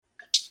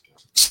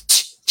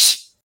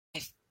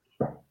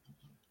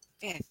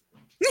Yeah.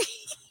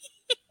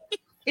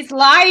 It's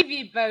live,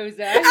 you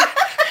bozo.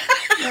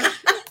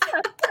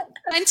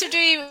 Trying to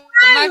do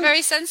my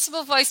very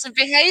sensible voice and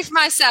behave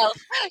myself.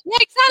 Yeah,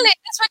 exactly.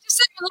 That's what you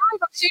said.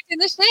 Live, I'm shooting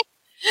the shit.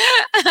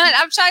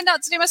 I'm trying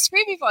not to do my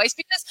screamy voice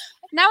because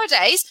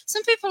nowadays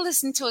some people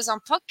listen to us on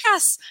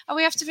podcasts and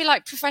we have to be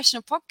like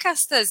professional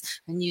podcasters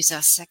and use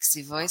our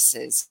sexy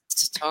voices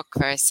to talk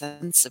very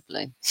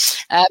sensibly.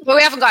 But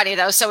we haven't got any of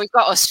those, so we've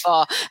got us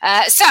four.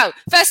 So,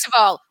 first of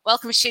all,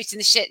 welcome to Shooting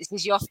the Shit. This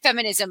is your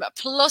feminism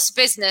plus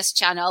business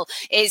channel.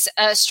 It's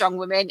strong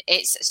women,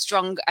 it's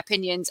strong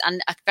opinions,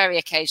 and very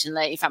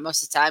occasionally, in fact,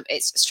 most of the time,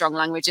 it's strong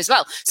language as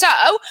well. So,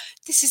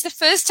 this is the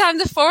first time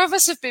the four of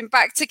us have been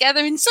back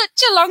together in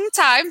such a long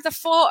time, the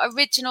four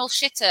original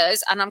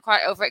shitters, and I'm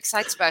quite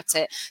overexcited about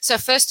it. So,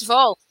 first of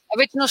all,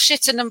 original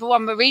shitter number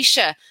one,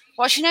 Marisha.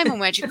 What's your name and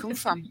where do you come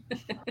from?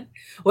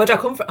 Where do I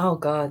come from? Oh,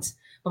 God.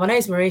 Well, my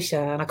name's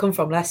Marisha and I come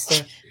from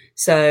Leicester.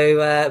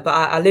 So, but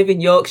I live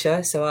in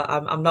Yorkshire, so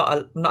I'm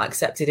not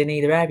accepted in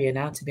either area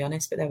now, to be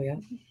honest. But there we are.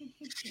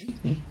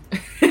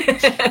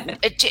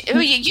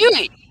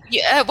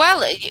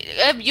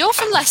 You're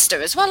from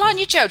Leicester as well, aren't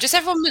you, Joe? Does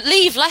everyone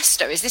leave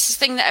Leicester? Is this a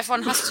thing that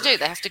everyone has to do?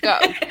 They have to go?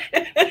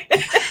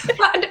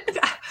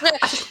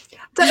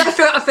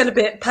 I feel a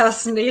bit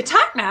personally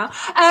attacked now.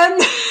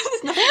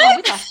 There's nothing wrong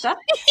with Leicester.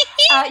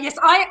 Yes,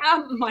 I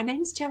am. My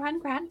name's Joanne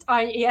Grant.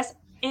 Yes,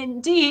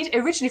 indeed,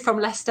 originally from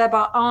Leicester,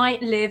 but I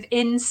live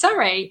in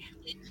Surrey.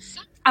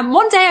 And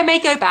one day I may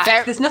go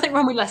back. There's nothing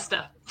wrong with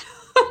Leicester.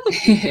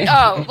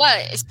 Oh,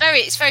 well, it's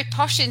very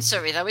posh in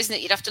Surrey, though, isn't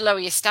it? You'd have to lower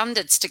your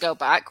standards to go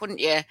back, wouldn't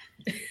you?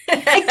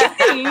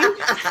 Again?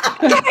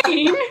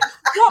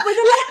 What with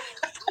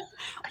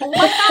all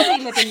my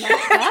family live in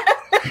Leicester.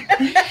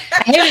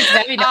 Here it's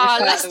very nice.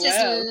 Oh,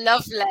 Leicester's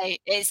lovely.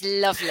 It's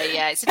lovely,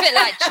 yeah. It's a bit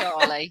like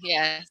Chorley,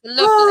 yeah. It's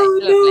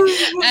lovely.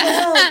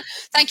 No.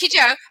 Thank you,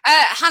 Joe.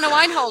 Hannah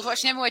Weinhold,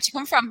 what's your name and where do you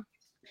come from?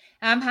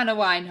 I'm Hannah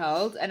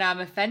Weinhold, and I'm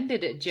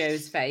offended at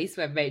Joe's face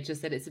when Rachel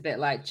said it's a bit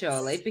like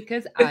Chorley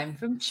because I'm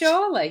from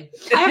Chorley.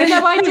 I have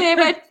no idea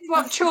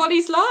what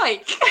Chorley's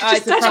like. Oh,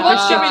 it's a proper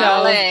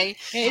shithole.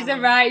 It is a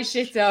right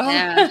shithole.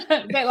 Yeah.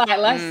 A bit like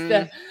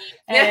Leicester.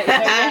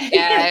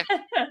 Yeah.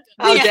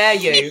 How dare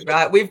you?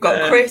 Right, we've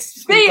got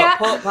crisps, we've got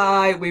pot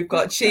pie, we've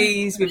got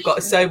cheese, we've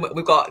got so much.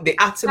 We've got the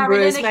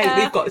Attenboroughs, mate.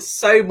 We've got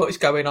so much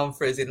going on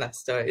for us in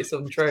Leicester. It's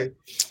untrue.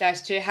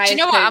 That's true. Do you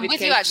know what? I'm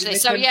with you actually.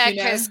 So yeah,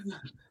 because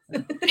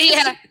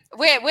yeah,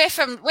 we're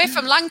from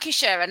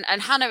Lancashire,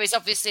 and Hannah is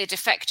obviously a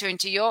defector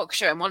into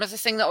Yorkshire. And one of the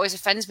things that always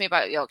offends me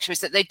about Yorkshire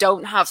is that they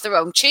don't have their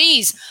own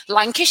cheese.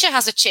 Lancashire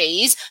has a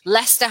cheese,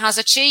 Leicester has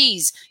a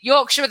cheese.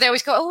 Yorkshire, they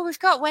always go, oh, we've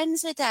got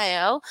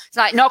Wensleydale. It's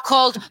like not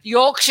called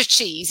Yorkshire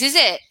cheese, is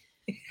it?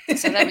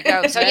 So there we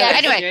go. So yeah,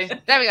 anyway,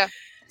 there we go.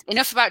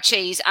 Enough about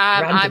cheese.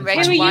 I'm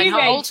Rachel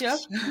Weinhold.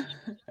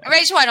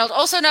 Rachel Weinhold,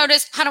 also known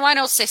as Hannah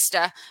Weinhold's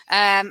sister.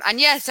 And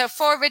yeah, so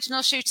four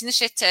original Shooting the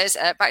Shitters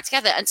back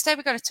together. And today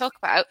we're going to talk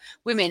about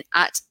women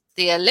at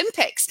the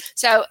Olympics.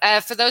 So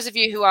for those of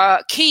you who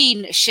are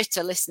keen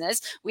shitter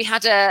listeners, we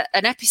had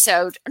an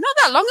episode not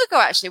that long ago,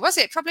 actually, was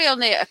it? Probably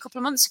only a couple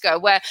of months ago,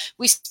 where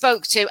we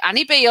spoke to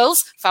Annie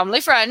Beals,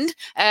 family friend,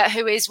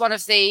 who is one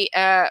of the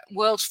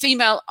world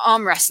female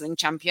arm wrestling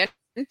champion.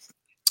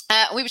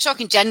 We were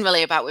talking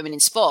generally about women in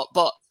sport,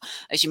 but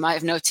as you might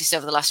have noticed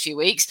over the last few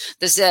weeks,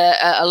 there's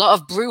a lot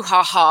of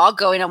brouhaha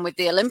going on with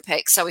the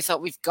Olympics. So we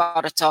thought we've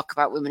got to talk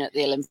about women at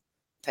the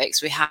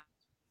Olympics. We have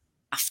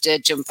to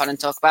jump on and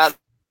talk about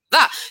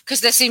that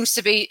because there seems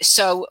to be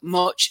so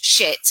much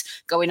shit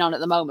going on at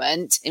the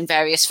moment in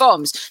various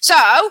forms. So,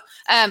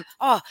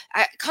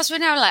 because we're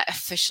now like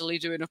officially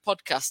doing a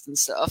podcast and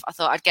stuff, I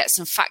thought I'd get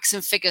some facts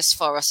and figures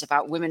for us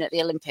about women at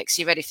the Olympics.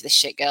 Are you ready for this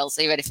shit, girls?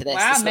 Are you ready for this?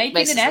 Wow,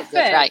 making an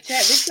effort. Right.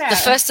 Check this out. The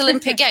first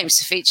Olympic Games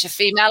to feature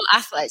female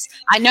athletes.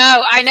 I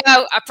know.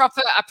 I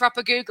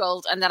proper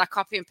Googled and then I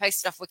copy and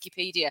pasted off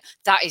Wikipedia.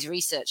 That is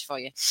research for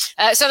you.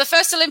 So the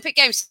first Olympic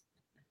Games.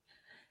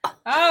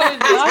 Oh,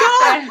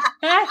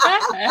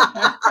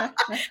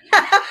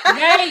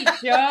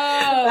 Rachel!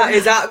 That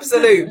is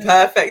absolute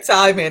perfect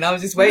timing. I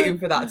was just waiting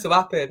for that to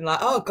happen. Like,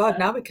 oh God,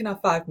 now we can have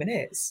 5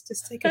 minutes.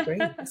 Just take a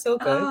break. It's all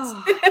good.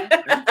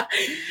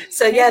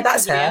 So yeah,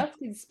 that's her.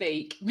 Can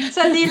speak.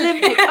 So the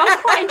Olympics. I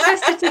was quite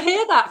interested to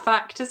hear that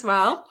fact as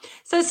well.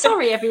 So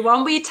sorry,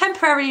 everyone. We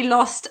temporarily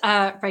lost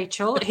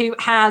Rachel, who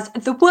has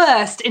the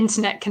worst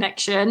internet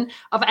connection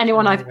of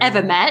anyone I've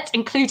ever met,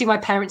 including my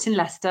parents in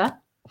Leicester.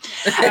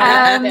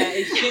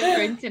 It's shit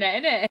for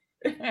internet, isn't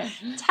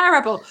it?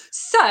 Terrible.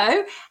 So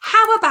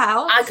how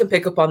about I can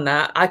pick up on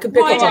that. I can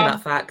pick up on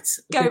that fact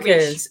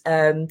because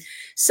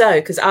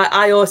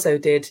I also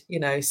did,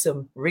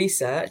 some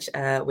research,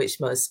 which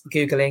was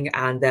Googling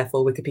and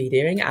therefore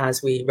Wikipediaing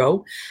as we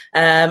roll.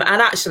 And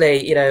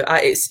actually,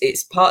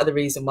 it's part of the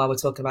reason why we're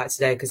talking about it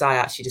today, because I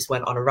actually just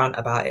went on a rant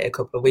about it a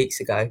couple of weeks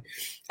ago.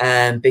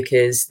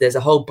 Because there's a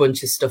whole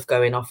bunch of stuff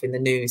going off in the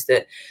news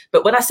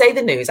but when I say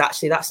the news,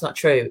 actually that's not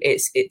true.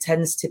 It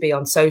tends to be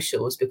on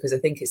socials, because I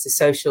think it's the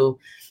social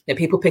still,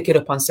 people pick it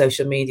up on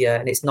social media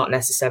and it's not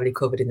necessarily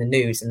covered in the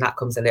news, and that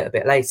comes a little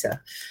bit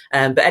later.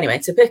 But anyway,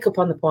 to pick up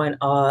on the point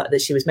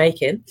that she was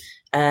making,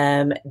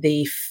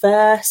 the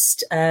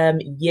first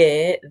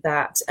year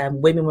that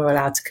women were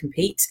allowed to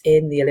compete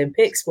in the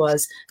Olympics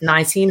was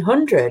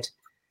 1900.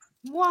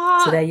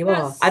 What? So there you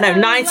are. I know,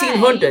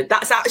 1900. Late.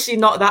 That's actually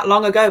not that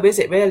long ago, is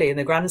it? Really, in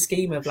the grand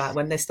scheme of like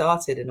when they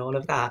started and all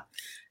of that.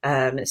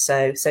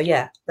 So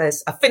yeah,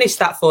 I finished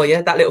that for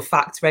you. That little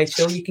fact,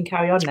 Rachel. You can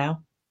carry on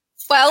now.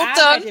 Well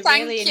done,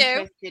 thank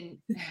you.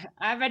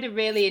 I read a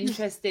really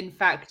interesting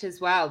fact as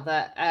well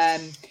that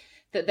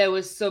that there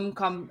was some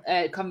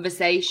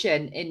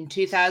conversation in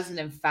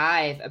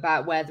 2005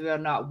 about whether or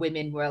not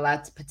women were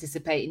allowed to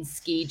participate in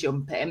ski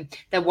jumping.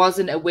 There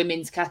wasn't a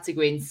women's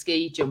category in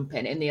ski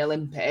jumping in the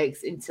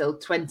Olympics until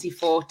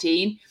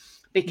 2014.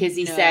 Because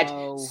he said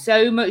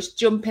so much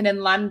jumping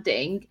and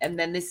landing, and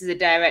then this is a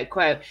direct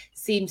quote,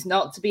 seems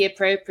not to be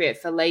appropriate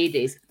for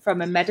ladies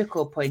from a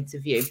medical point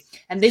of view.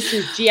 And this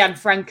is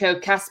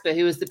Gianfranco Casper,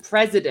 who was the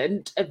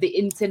president of the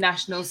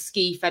International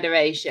Ski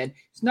Federation.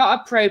 It's not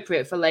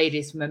appropriate for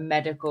ladies from a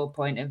medical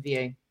point of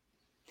view.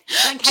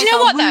 Do you know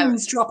what, though?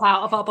 Drop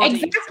out of our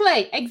body.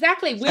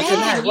 Exactly.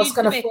 What's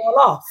going to fall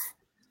off?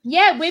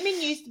 Yeah,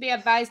 women used to be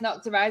advised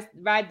not to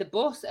ride the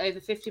bus over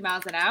 50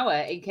 miles an hour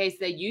in case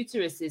their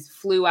uteruses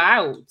flew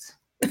out.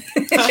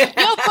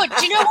 No, but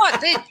do you know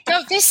what?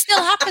 This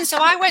still happens. So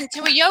I went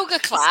to a yoga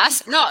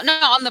class, not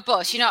on the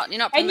bus. You're not.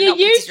 And your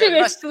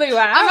uterus flew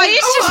out.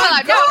 I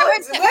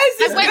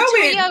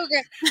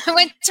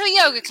went to a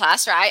yoga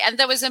class, right? And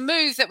there was a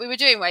move that we were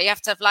doing where you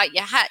have to have like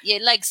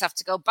your legs have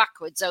to go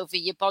backwards over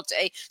your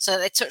body so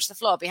they touch the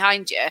floor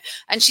behind you.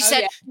 And she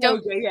said,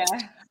 "Don't."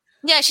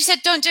 Yeah, she said,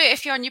 don't do it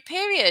if you're on your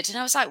period. And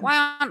I was like,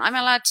 why aren't I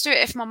allowed to do it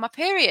if I'm on my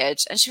period?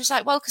 And she was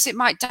like, well, because it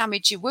might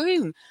damage your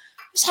womb.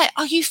 I was like,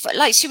 are you,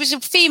 like, she was a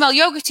female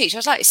yoga teacher. I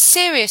was like,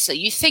 seriously,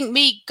 you think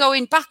me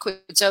going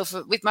backwards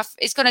over with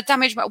it's going to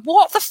damage my,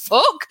 what the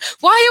fuck?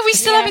 Why are we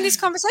still having this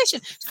conversation?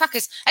 It's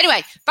crackers.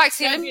 Anyway, back to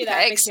the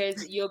Olympics.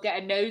 Because you'll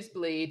get a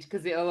nosebleed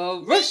because it'll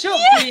all rush up.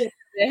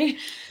 Yeah,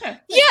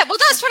 well,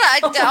 that's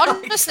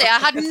what honestly, I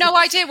had no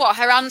idea what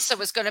her answer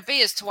was going to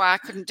be as to why I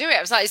couldn't do it.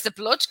 I was like, is the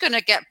blood going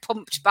to get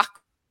pumped back?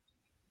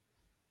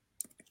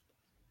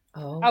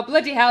 Oh,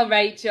 bloody hell,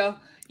 Rachel.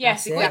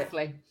 Yes,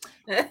 exactly.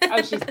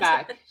 Oh, she's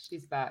back.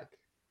 She's back.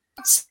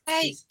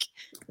 Sorry,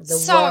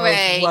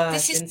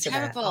 this is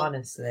internet, terrible.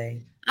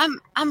 Honestly,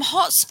 I'm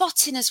hot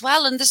spotting as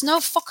well, and there's no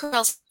fucker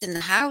else in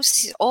the house.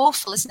 This is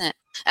awful, isn't it?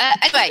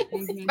 Anyway,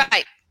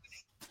 right.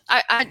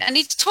 I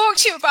need to talk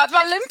to you about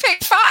the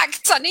Olympic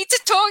facts. I need to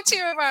talk to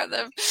you about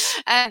them.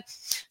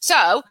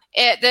 So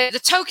the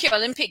Tokyo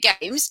Olympic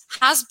Games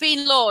has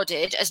been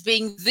lauded as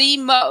being the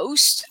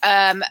most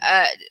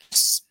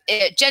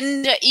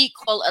gender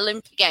equal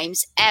Olympic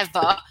Games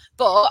ever.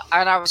 But,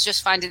 and I was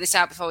just finding this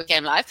out before we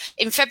came live,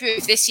 in February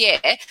of this year,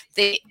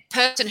 the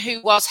person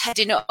who was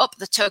heading up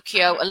the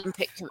Tokyo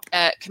Olympic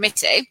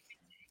Committee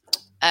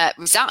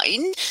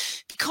resigned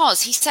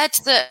because he said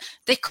that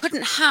they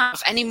couldn't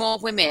have any more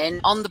women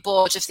on the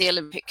board of the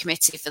Olympic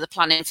Committee for the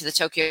planning for the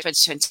Tokyo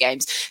 2020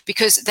 Games,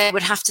 because they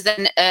would have to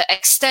then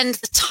extend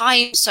the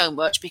time so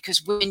much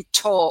because women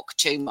talk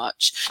too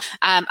much.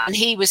 And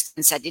he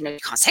said, you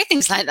can't say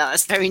things like that.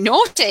 That's very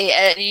naughty.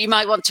 You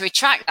might want to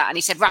retract that. And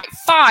he said, right,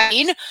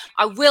 fine,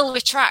 I will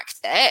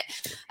retract it.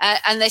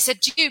 And they said,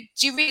 do you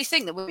really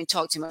think that women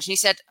talk too much? And he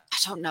said, I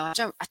don't know. I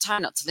try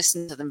not to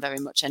listen to them very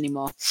much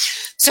anymore.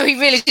 So he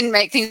really didn't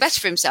make things better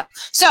for himself.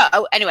 So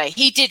anyway,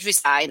 he did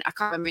resign. I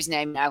can't remember his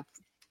name now.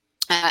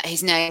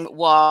 His name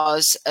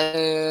was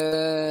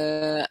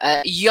Yoshiro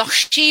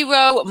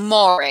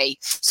Mori.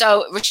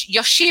 So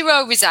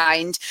Yoshiro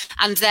resigned,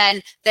 and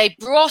then they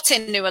brought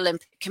in a new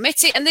Olympic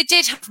committee, and they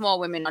did have more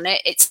women on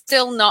it. It's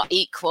still not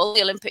equal.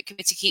 The Olympic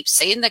committee keeps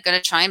saying they're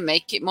going to try and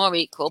make it more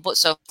equal, but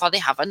so far they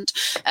haven't.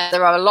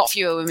 There are a lot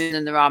fewer women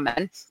than there are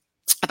men.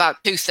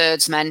 About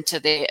 2/3 men to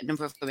the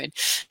number of women.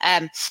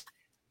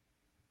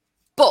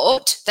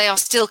 But they are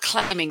still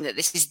claiming that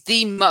this is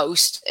the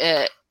most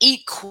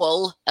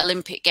equal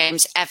Olympic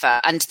Games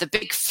ever. And the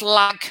big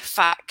flagship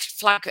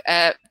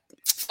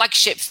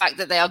fact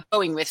that they are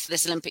going with for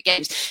this Olympic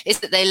Games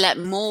is that they let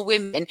more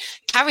women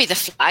carry the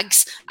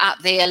flags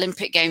at the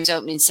Olympic Games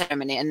opening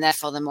ceremony, and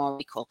therefore they're more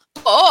equal.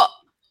 But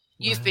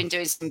you've been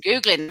doing some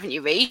Googling, haven't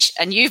you, Reach?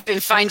 And you've been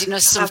finding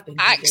us some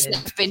facts that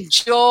have been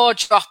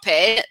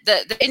jaw-dropping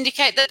that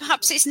indicate that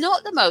perhaps it's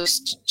not the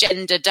most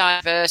gender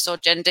diverse or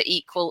gender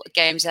equal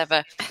games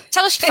ever.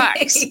 Tell us your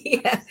facts.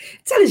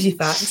 Tell us your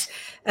facts.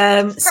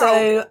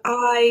 So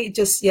I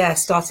just,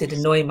 started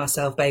annoying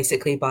myself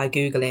basically by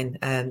Googling,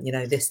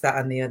 this, that,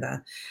 and the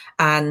other.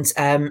 And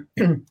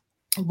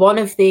one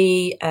of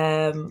the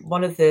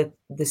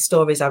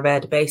stories I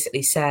read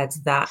basically said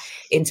that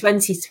in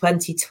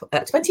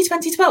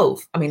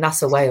 2012, I mean,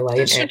 that's a way away,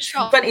 isn't it?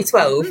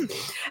 2012,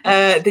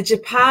 the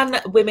Japan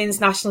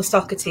women's national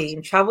soccer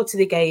team travelled to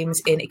the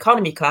games in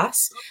economy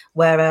class,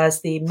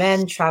 whereas the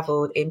men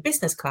travelled in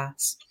business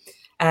class.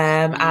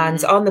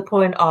 And on the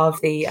point of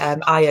the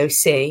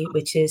IOC,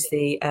 which is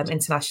the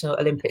International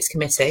Olympics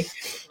Committee,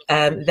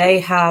 they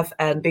have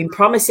been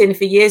promising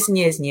for years and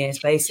years and years,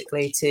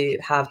 basically, to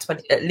have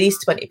at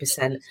least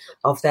 20%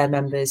 of their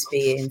members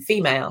being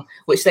female,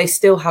 which they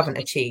still haven't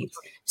achieved.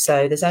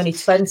 So there's only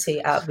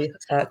 20 out of the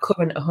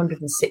current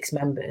 106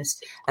 members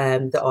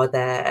that are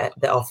there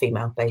that are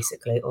female,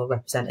 basically, or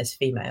represent as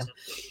female.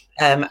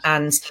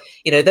 And,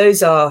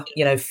 those are,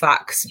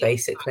 facts,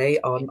 basically,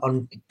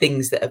 on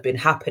things that have been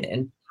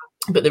happening.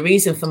 But the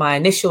reason for my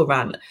initial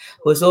rant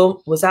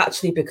was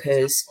actually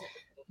because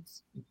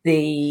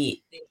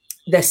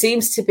there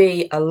seems to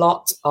be a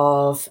lot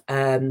of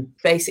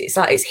basically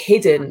it's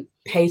hidden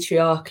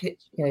patriarchy,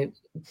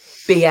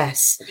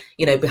 BS,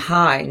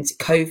 behind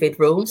COVID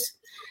rules.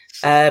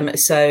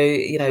 So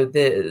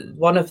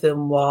one of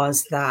them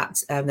was that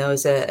there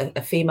was a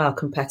female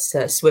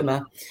competitor,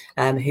 swimmer,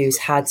 who's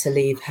had to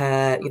leave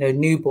her,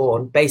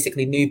 newborn,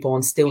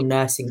 still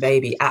nursing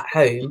baby at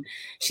home.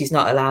 She's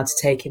not allowed to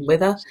take him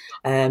with her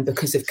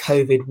because of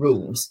COVID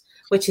rules,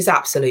 which is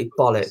absolute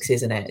bollocks,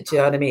 isn't it? Do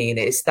you know what I mean?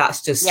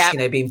 That's just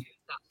being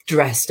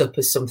dressed up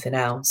as something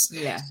else.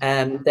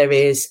 There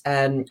is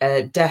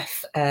a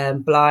deaf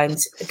blind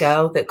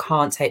girl that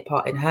can't take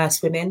part in her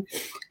swimming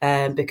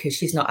because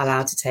she's not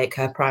allowed to take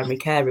her primary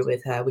carer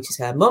with her, which is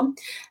her mum.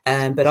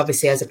 But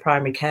obviously as a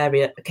primary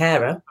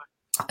carer,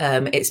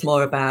 it's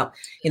more about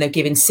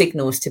giving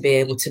signals to be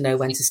able to know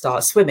when to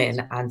start swimming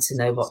and to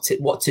know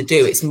what to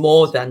do. It's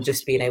more than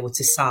just being able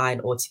to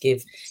sign or to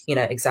give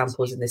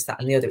examples and this, that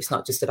and the other. It's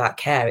not just about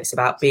care, it's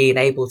about being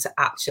able to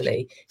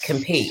actually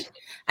compete.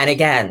 And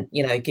again,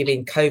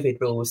 giving COVID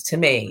rules, to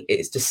me,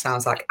 it just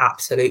sounds like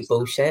absolute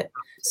bullshit.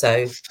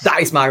 So that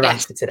is my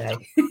rant for today.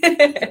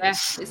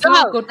 It's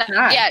not a good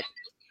time.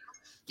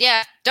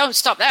 Yeah, don't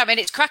stop there. I mean,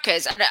 it's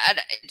crackers. And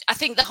I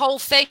think the whole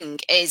thing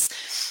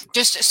is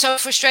just so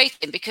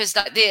frustrating because,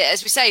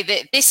 as we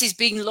say, this is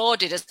being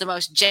lauded as the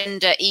most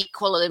gender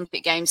equal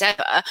Olympic Games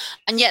ever.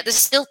 And yet there's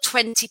still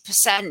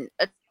 20%.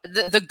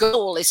 The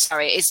goal is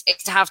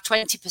to have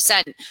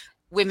 20%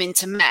 women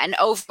to men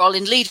overall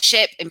in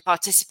leadership, in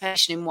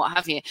participation, in what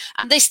have you.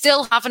 And they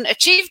still haven't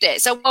achieved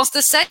it. So whilst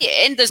they're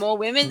saying there's more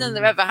women than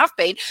there ever have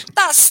been,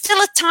 that's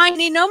still a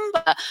tiny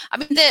number. I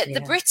mean,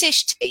 the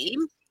British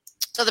team,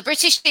 so the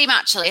British team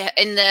actually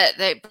in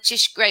the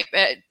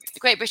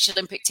Great British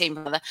Olympic team,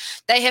 rather,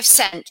 they have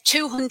sent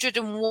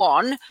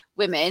 201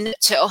 women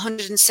to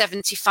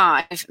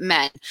 175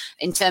 men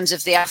in terms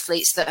of the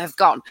athletes that have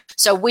gone.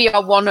 So we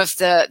are one of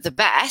the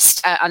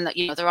best, and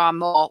there are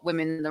more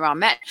women than there are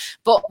men.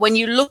 But when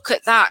you look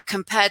at that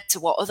compared to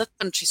what other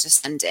countries are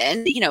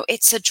sending,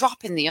 it's a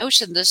drop in the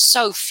ocean. There's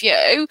so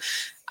few.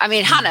 I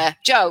mean, Hannah,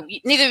 Joe,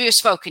 neither of you have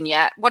spoken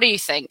yet. What do you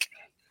think?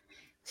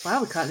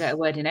 Wow, we can't get a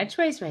word in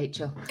edgeways,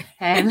 Rachel.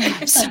 I'm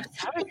so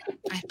sorry.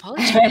 I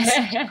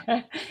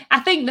apologise. I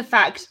think the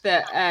fact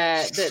that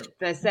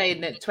they're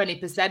saying that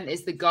 20%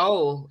 is the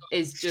goal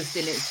is just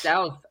in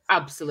itself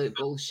absolute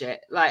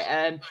bullshit.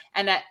 When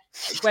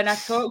I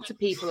talk to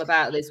people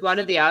about this, one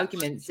of the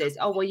arguments is,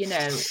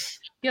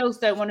 girls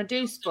don't want to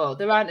do sport.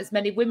 There aren't as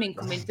many women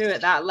coming through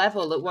at that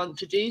level that want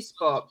to do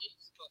sport.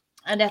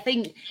 And I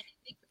think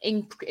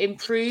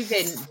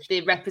improving the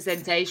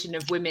representation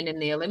of women in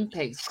the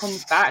Olympics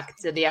comes back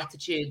to the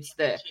attitudes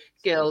that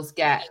girls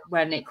get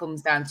when it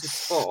comes down to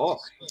sport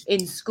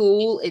in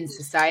school, in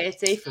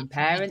society, from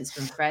parents,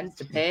 from friends,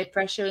 to peer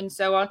pressure and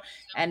so on.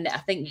 And I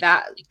think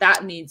that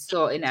needs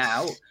sorting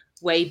out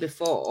way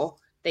before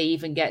they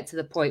even get to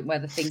the point where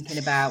they're thinking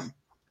about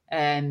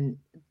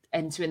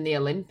entering the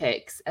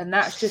Olympics. And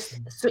that's just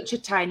such a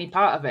tiny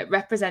part of it.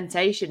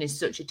 Representation is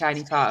such a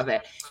tiny part of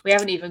it. We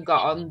haven't even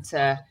got on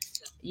to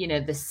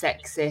the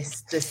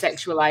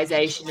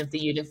sexualization of the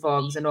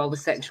uniforms and all the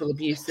sexual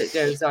abuse that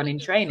goes on in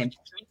training.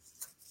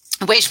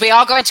 Which we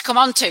are going to come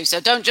on to,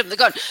 so don't jump the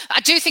gun. I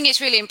do think it's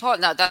really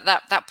important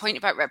that point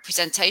about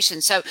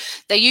representation. So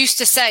they used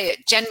to say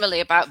it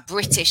generally about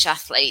British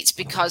athletes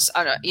because,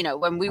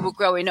 when we were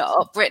growing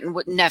up, Britain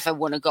would never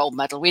won a gold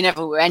medal. We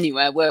never were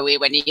anywhere, were we?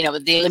 When the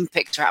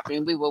Olympics were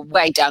happening, we were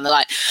way down the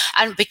line.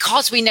 And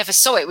because we never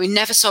saw it, we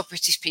never saw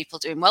British people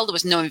doing well. There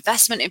was no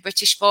investment in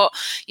British sport.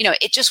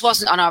 It just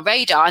wasn't on our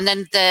radar. And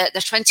then the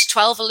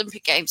 2012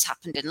 Olympic Games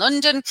happened in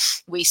London.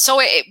 We saw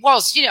it. It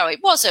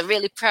was a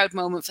really proud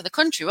moment for the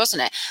country, wasn't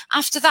it?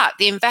 After that,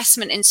 the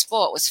investment in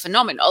sport was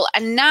phenomenal.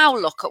 And now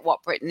look at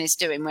what Britain is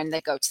doing when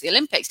they go to the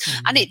Olympics.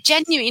 Mm-hmm. And it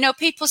genuinely,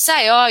 people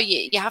say,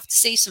 you have to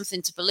see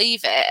something to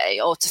believe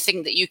it or to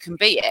think that you can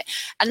beat it.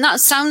 And that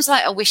sounds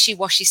like a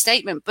wishy-washy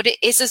statement, but it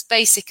is as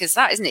basic as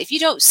that, isn't it? If you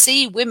don't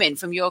see women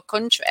from your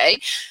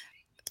country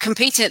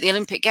competing at the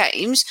Olympic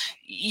Games,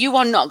 you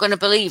are not going to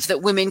believe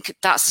that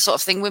that's the sort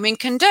of thing women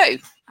can do.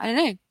 I don't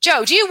know.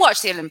 Joe, do you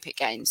watch the Olympic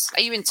Games?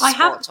 Are you into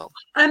sport at all?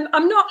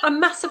 I'm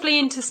massively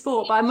into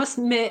sport, but I must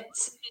admit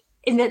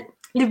in the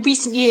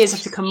recent years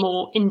I've become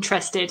more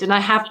interested, and I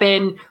have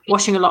been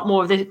watching a lot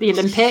more of the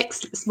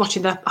Olympics,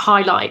 watching the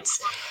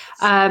highlights.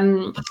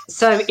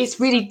 So it's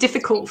really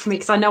difficult for me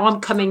because I know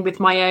I'm coming with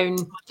my own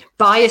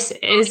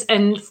biases,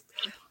 and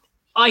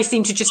I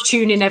seem to just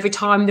tune in every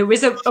time there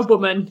is a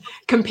woman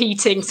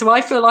competing. So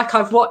I feel like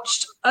I've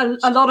watched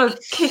a lot of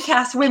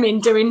kick-ass women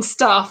doing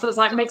stuff that's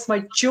like makes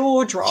my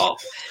jaw drop.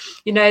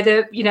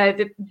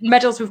 The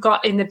medals we've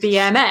got in the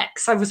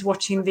BMX. I was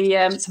watching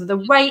some of the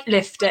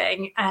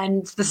weightlifting,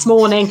 and this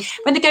morning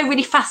when they go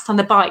really fast on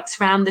the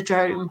bikes around the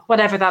Dome,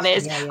 whatever that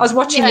is, I was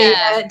watching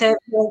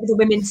the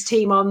women's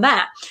team on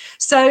that.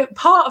 So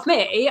part of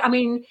me, I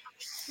mean,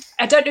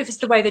 I don't know if it's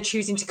the way they're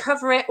choosing to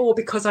cover it or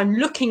because I'm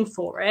looking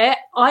for it.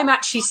 I'm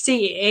actually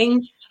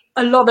seeing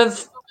a lot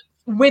of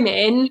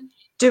women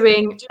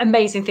doing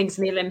amazing things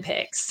in the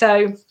Olympics.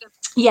 So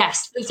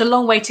yes, there's a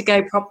long way to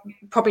go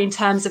probably in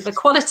terms of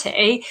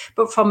equality,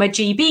 but from a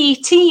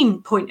GB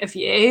team point of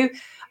view,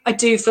 I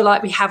do feel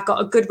like we have got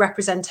a good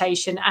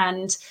representation.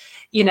 And,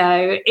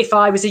 if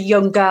I was a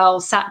young girl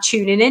sat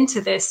tuning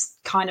into this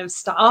kind of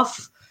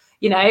stuff,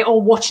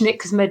 or watching it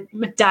because my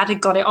dad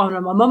had got it on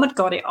and my mum had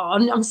got it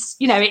on,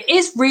 it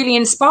is really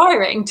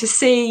inspiring to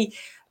see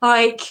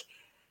like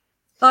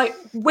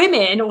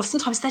women, or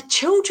sometimes their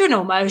children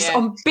almost,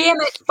 on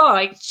BMX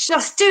bikes,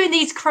 just doing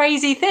these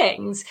crazy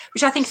things,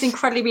 which I think is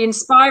incredibly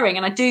inspiring.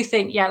 And I do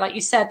think, like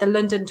you said, the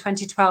London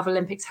 2012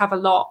 Olympics have a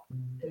lot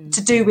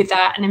to do with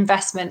that, and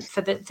investment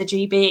for the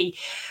GB,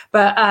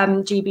 but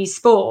GB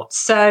sports.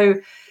 So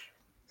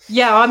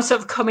I'm sort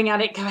of coming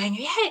at it going,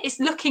 it's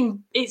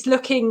looking,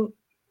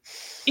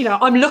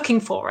 I'm looking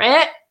for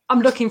it.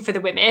 I'm looking for the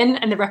women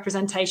and the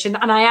representation,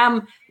 and I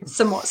am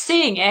somewhat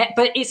seeing it,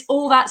 but it's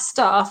all that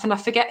stuff. And I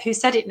forget who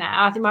said it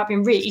now. I think it might have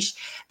been Riche,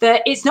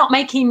 that it's not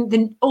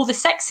making all the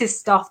sexist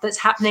stuff that's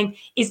happening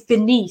is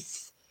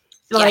beneath.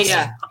 Sure.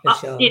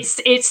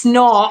 It's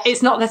not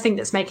the thing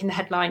that's making the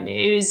headline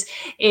news.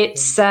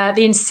 It's the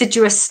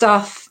insidious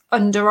stuff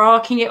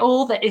underarching it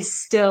all that is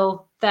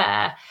still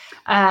there.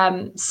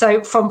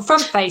 So from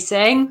front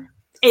facing,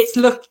 it's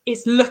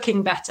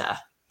looking better.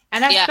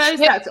 And I suppose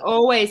that's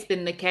always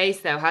been the case,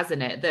 though,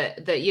 hasn't it?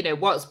 That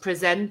what's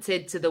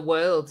presented to the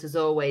world has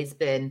always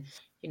been,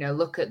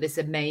 look at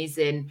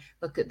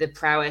the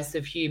prowess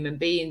of human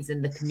beings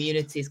and the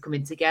communities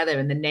coming together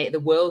and the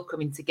world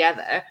coming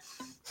together.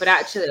 But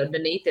actually,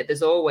 underneath it,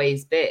 there's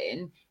always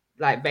been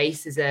like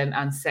racism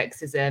and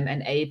sexism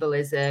and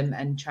ableism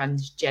and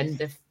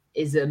transgenderism,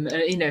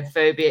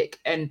 phobic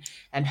and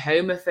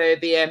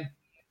homophobia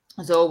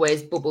has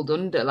always bubbled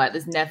under. Like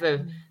there's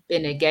never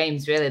been a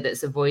games really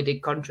that's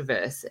avoided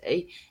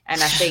controversy,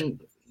 and I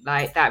think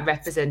like that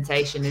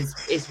representation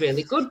is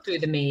really good through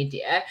the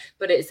media,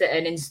 but it's at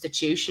an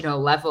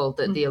institutional level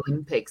that the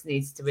Olympics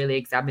needs to really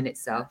examine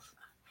itself.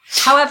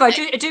 However, I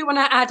do want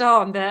to add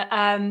on that,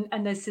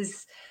 and this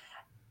is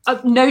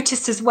I've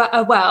noticed as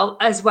well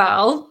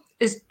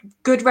is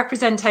good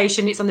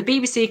representation. It's on the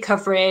BBC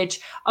coverage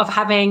of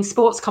having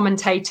sports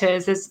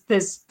commentators.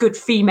 There's good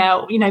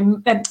female,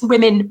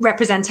 women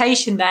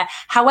representation there.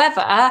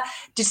 However,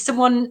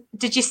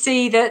 did you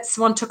see that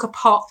someone took a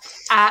pop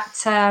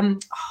at, I'm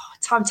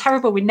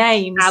terrible with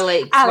names.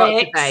 Alex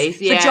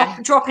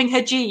for dropping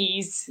her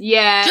G's.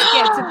 Yeah,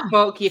 get to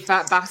fuck, you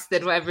fat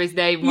bastard, whatever his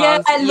name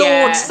was.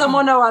 Lord,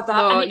 someone or other.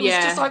 And it was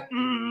just like,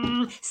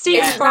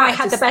 Stephen Fry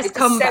had the best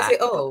comeback. Says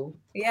it all.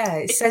 Yeah,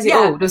 it says it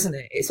all, doesn't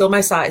it? It's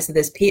almost like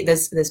there's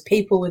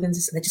people within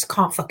this, they just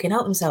can't fucking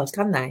help themselves,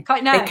 can they?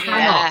 They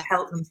cannot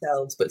help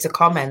themselves but to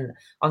comment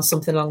on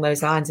something along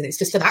those lines, and it's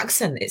just an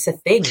accent. It's a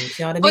thing. Do you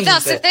know what I mean? Well,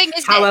 that's the thing,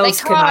 isn't how it?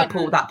 else can I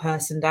pull that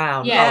person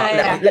down?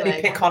 Let me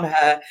pick on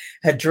her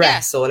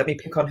dress, or let me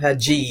pick on her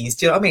G's.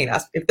 Do you know what I mean?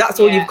 If that's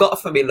all you've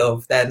got for me,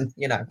 love, then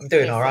I'm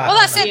doing all right. Well,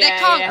 that's it. They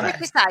can't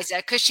criticise her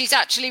because she's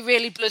actually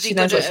really bloody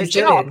good at her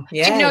job.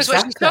 She knows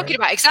what she's talking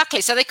about.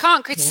 Exactly. So they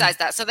can't criticise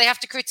that. So they have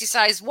to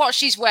criticise what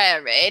she's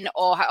wearing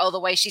or the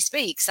way she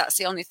speaks. That's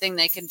the only thing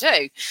they can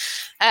do.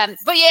 But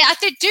I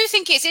do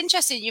think it's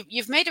interesting.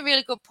 You've made a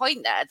really good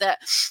point there that,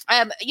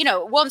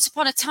 once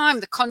upon a time,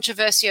 the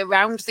controversy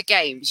around the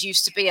games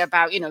used to be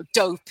about,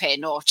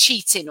 doping or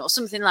cheating or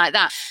something like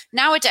that.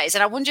 Nowadays,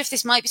 and I wonder if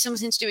this might be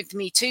something to do with the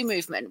Me Too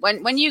movement.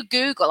 When you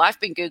Google, I've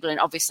been Googling,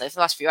 obviously, for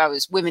the last few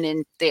hours, women at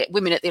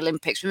the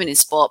Olympics, women in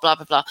sport, blah,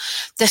 blah, blah.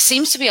 There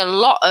seems to be a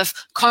lot of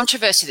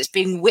controversy that's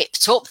being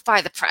whipped up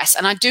by the press.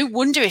 And I do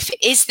wonder if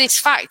it is this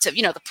fact of,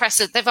 the press,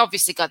 they've got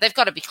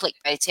to be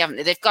clickbaity, haven't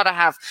they? They've got to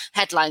have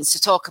headlines to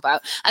talk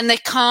about. And they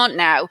can't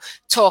now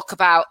talk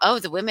about,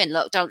 the women,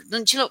 look,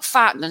 don't you look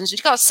fat?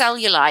 You've got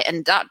cellulite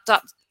and that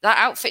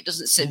outfit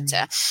doesn't suit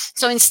her.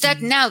 So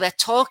instead now they're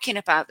talking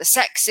about the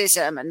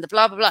sexism and the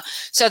blah, blah, blah.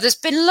 So there's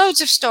been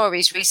loads of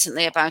stories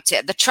recently about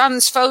it. The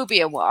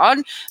transphobia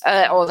one,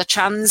 or the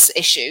trans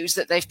issues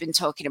that they've been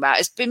talking about,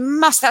 that's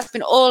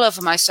been all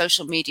over my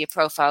social media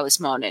profile this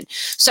morning.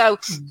 So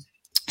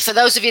for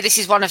those of you, this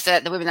is one of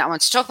the women that I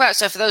want to talk about.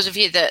 So for those of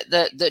you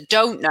that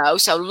don't know,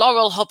 so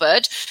Laurel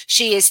Hubbard,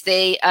 she is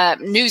the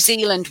New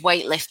Zealand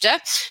weightlifter.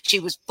 She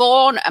was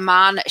born a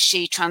man.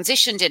 She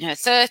transitioned in her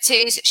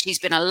 30s. She's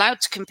been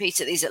allowed to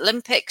compete at these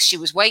Olympics. She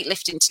was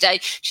weightlifting today.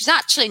 She's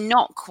actually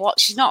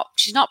she's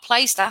not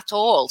placed at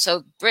all.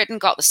 So Britain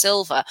got the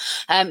silver.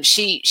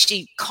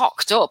 She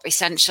cocked up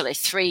essentially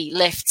 3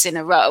 lifts in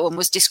a row and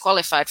was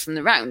disqualified from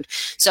the round.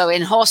 So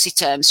in horsey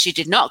terms, she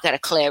did not get a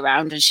clear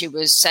round and she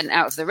was sent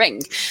out of the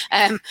ring.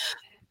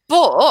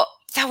 But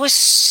there was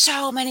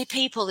so many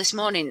people this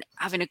morning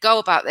having a go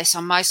about this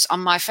on my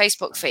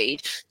Facebook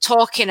feed,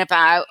 talking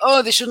about,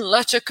 oh, they shouldn't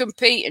let her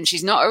compete and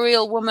she's not a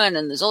real woman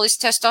and there's all this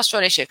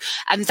testosterone issue.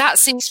 And that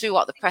seems to be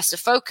what the press are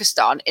focused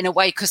on in a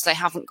way because they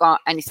haven't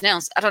got anything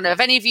else. I don't know. Have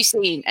any of you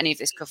seen any of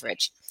this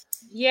coverage?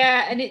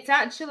 Yeah, and it's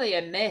actually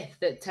a myth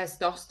that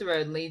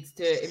testosterone leads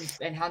to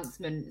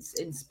enhancements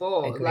in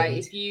sport. Agreed. Like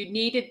if you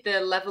needed the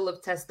level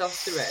of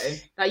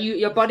testosterone, like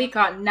your body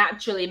can't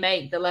naturally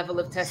make the level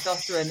of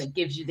testosterone that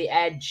gives you the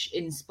edge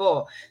in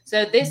sport.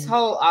 So this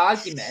whole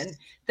argument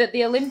that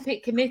the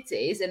Olympic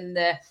committees and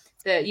the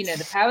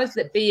powers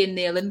that be in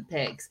the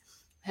Olympics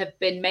have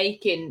been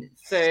making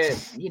for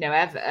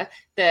ever,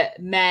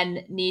 that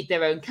men need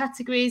their own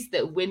categories,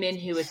 that women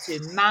who are too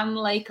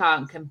manly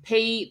can't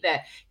compete,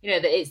 that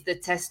that it's the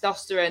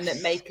testosterone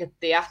that maketh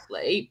the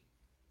athlete.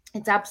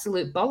 It's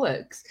absolute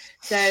bollocks.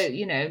 So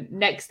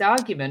next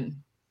argument.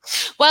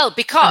 Well,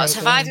 because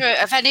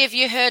have any of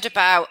you heard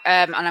about,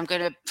 and I'm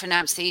going to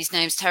pronounce these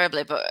names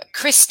terribly, but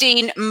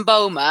Christine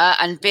Mboma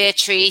and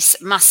Beatrice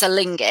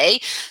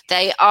Masalingi,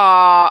 they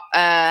are,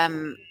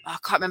 I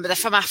can't remember, they're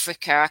from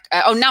Africa.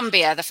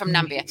 Nambia, they're from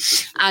Nambia.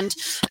 And,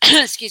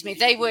 excuse me,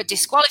 they were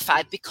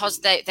disqualified because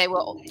they're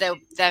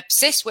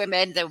cis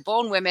women, they were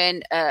born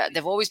women,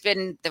 they've always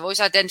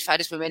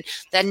identified as women.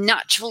 Their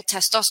natural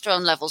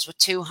testosterone levels were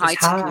too high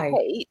to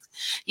compete.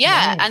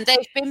 Yeah, and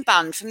they've been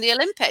banned from the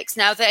Olympics.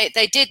 Now, they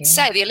did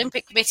say, the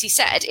Olympic Committee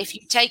said, if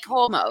you take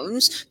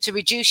hormones to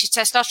reduce your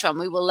testosterone,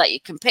 we will let you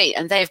compete.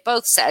 And they've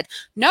both said,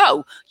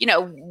 no, we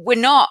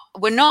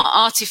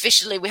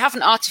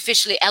haven't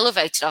artificially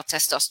elevated our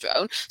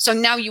testosterone. So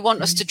now you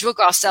want us to drug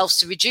ourselves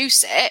to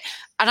reduce it.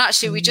 And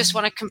actually, we just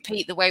want to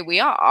compete the way we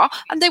are.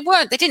 And they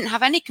didn't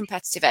have any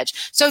competitive edge.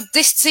 So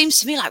this seems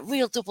to me like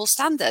real double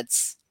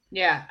standards.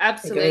 Yeah,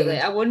 absolutely.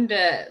 I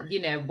wonder,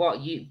 what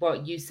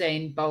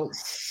Usain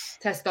Bolt's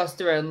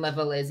testosterone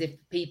level is, if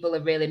people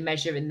are really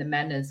measuring the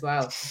men as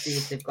well to see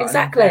if they've got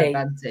exactly an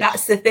advantage.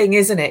 That's the thing,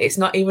 isn't it? It's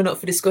not even up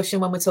for discussion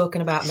when we're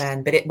talking about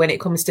men, but when it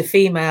comes to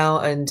female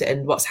and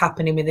what's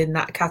happening within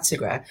that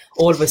category,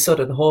 all of a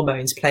sudden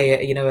hormones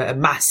play a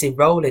massive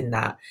role in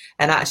that.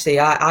 And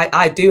actually,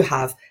 I do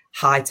have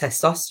high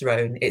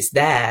testosterone. It's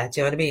there. Do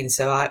you know what I mean?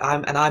 So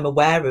I'm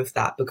aware of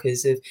that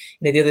because of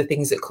the other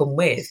things that come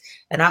with.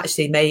 And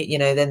actually,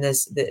 then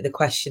there's the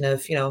question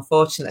of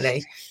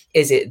unfortunately,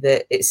 is it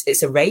that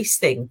it's a race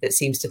thing that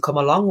seems to come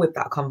along with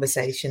that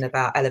conversation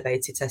about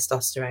elevated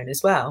testosterone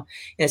as well?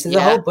 So there's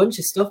a whole bunch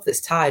of stuff that's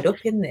tied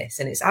up in this,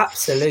 and it's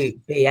absolute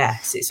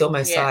BS. It's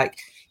almost like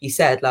you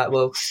said, like,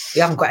 well,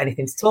 we haven't got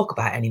anything to talk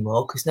about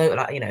anymore because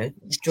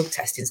drug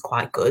testing is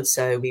quite good,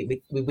 so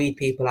we weed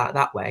people out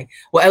that way.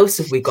 What else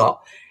have we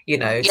got,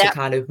 to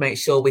kind of make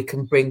sure we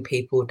can bring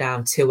people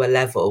down to the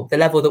level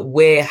that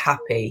we're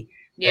happy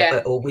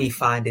or we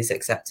find is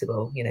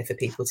acceptable, for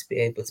people to be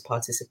able to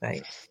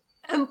participate.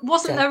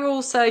 Wasn't there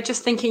also,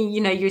 just thinking,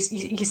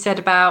 you said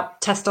about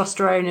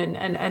testosterone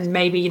and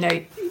maybe,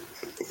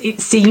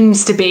 it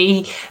seems to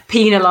be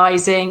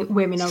penalising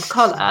women of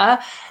colour.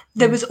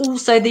 There was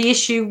also the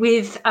issue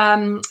with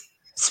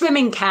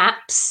swimming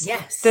caps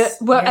that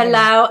were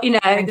allowed,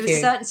 there was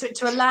certain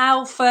to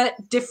allow for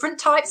different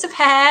types of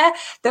hair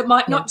that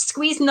might not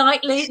squeeze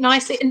nicely,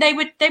 and they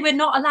were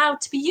not allowed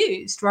to be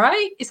used,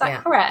 right? Is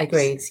that correct?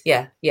 Agreed.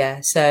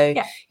 Yeah. So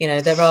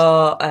there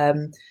are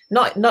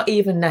not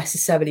even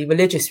necessarily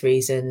religious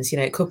reasons.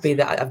 It could be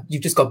that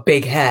you've just got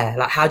big hair.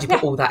 Like, how do you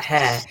put all that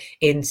hair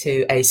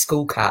into a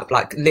skull cap,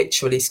 like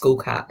literally skull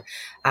cap?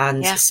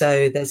 And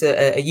so there's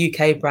a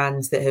UK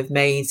brand that have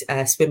made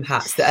swim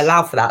hats that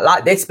allow for that,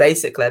 like this.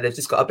 Basically, they've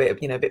just got a bit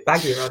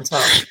baggier on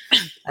top.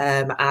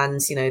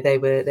 And they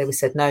were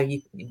said, no,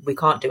 we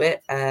can't do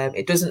it.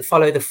 It doesn't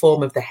follow the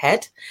form of the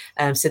head,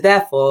 so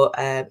therefore,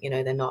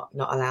 they're not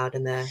allowed,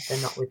 and they're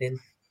not within.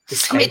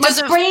 My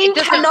brain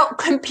cannot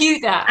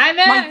compute that. I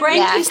know. My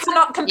brain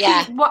cannot compute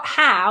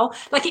how.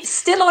 Like, it's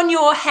still on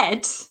your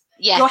head.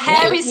 Yeah, your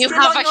hair is you still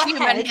have on a your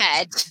human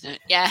head.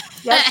 Yeah.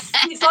 Yes.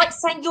 It's like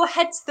saying your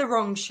head's the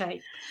wrong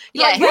shape.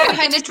 Yeah, where are you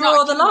going to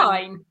draw the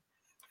line?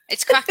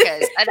 It's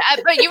crackers.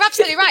 But you're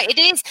absolutely right.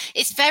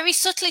 It's very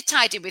subtly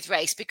tied in with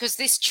race, because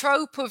this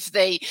trope of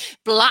the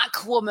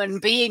black woman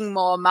being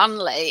more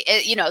manly,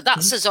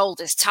 that's as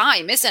old as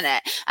time, isn't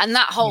it? And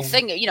that whole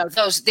thing,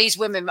 these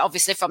women,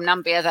 obviously from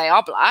Nambia, they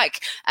are black.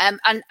 And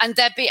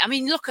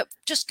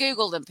just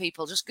Google them,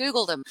 people. Just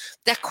Google them.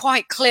 They're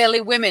quite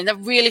clearly women. They're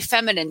really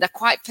feminine. They're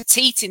quite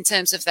petite in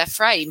terms of their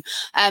frame.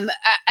 And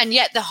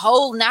yet the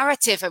whole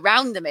narrative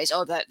around them is,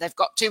 they've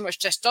got too much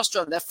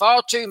testosterone. They're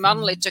far too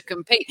manly to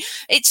compete.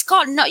 It's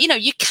got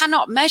you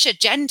cannot measure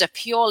gender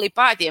purely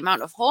by the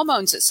amount of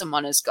hormones that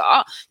someone has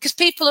got, because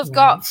people have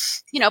got,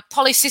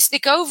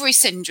 polycystic ovary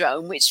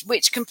syndrome,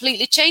 which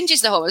completely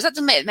changes the hormones. That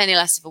doesn't make them any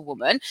less of a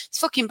woman. It's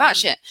fucking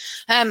batshit.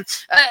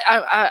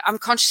 I'm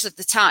conscious of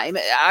the time.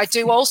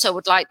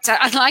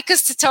 I'd like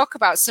us to talk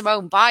about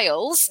Simone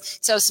Biles.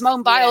 So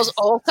Simone Biles,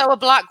 also a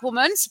black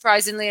woman,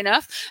 surprisingly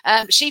enough.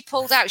 She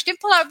pulled out. She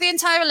didn't pull out of the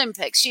entire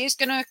Olympics. She is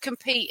going to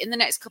compete in the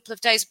next couple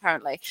of days,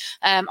 apparently,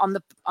 on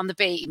the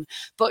beam.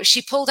 But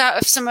she pulled out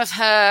of some of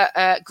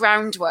her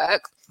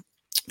groundwork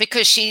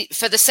because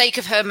for the sake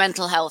of her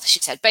mental health, she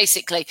said,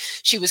 basically,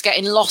 she was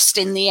getting lost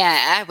in the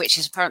air, which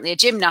is apparently a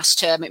gymnast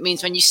term. It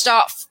means when you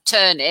start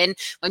turning,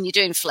 when you're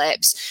doing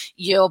flips,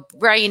 your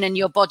brain and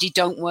your body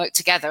don't work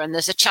together. And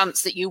there's a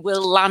chance that you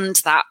will land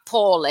that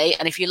poorly.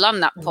 And if you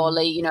land that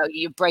poorly,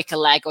 you break a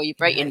leg or you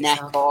break your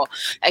neck or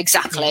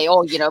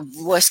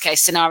worst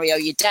case scenario,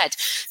 you're dead.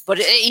 But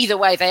either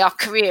way, they are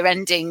career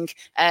ending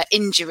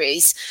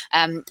injuries.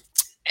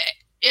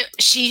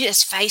 She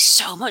has faced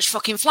so much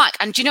fucking flack.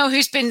 And do you know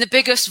who's been the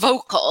biggest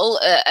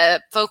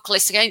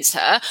vocalist against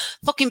her?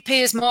 Fucking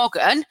Piers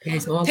Morgan.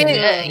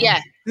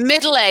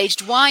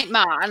 Middle-aged white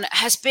man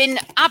has been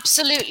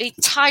absolutely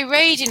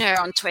tirading her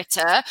on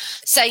Twitter,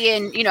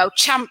 saying,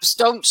 champs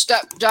don't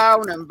step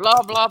down and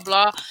blah, blah,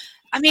 blah.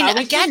 I mean,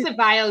 again, the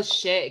vile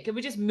shit. Can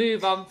we just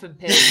move on from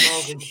Piers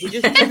Morgan? He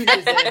just doesn't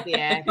deserve the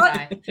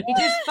airtime. He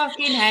just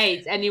fucking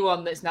hates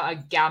anyone that's not a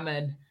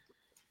gammon.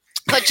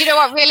 But do you know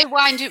what really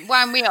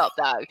wound me up,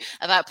 though,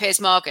 about Piers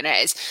Morgan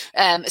is,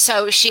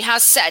 so she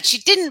has said she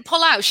didn't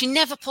pull out. She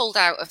never pulled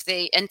out of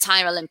the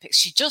entire Olympics.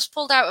 She just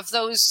pulled out of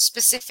those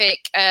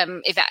specific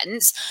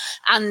events.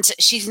 And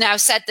she's now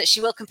said that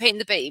she will compete in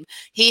the beam.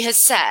 He has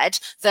said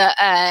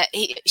that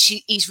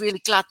he's really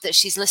glad that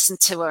she's listened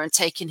to her and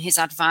taken his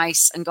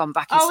advice and gone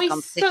back into the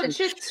competition.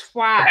 He's such a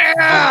twat.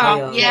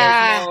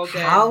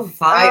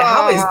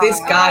 How is this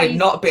guy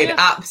not been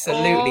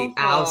absolutely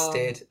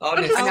ousted?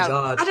 Honest to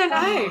God. I don't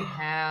know.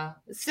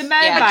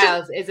 Simone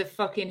Biles is a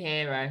fucking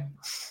hero.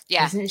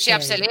 Yeah, she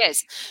absolutely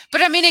is.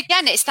 But I mean,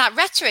 again, it's that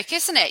rhetoric,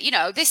 isn't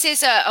it? This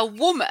is a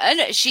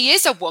woman. She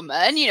is a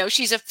woman.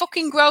 She's a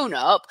fucking grown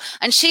up.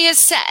 And she has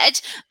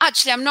said,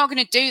 actually, I'm not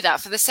going to do that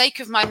for the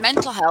sake of my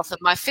mental health, of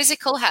my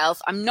physical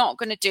health. I'm not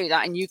going to do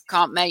that. And you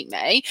can't make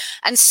me.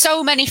 And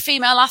so many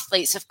female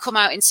athletes have come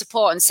out in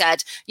support and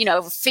said,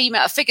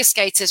 female figure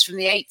skaters from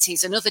the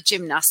 80s and other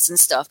gymnasts and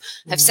stuff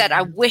have said,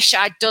 I wish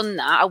I'd done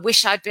that. I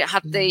wish I'd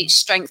had the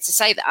strength to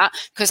say that,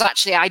 because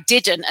actually I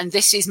didn't. And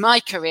this is my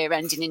career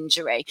ending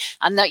injury.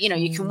 And that,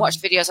 you can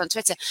watch videos on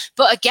Twitter.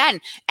 But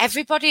again,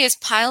 everybody has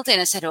piled in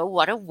and said, oh,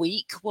 what a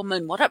weak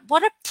woman. What a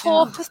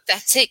poor,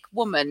 pathetic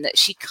woman that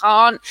she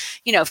can't,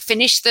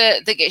 finish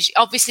the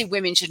obviously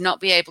women should not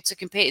be able to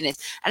compete in this.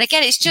 And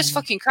again, it's just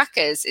fucking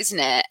crackers, isn't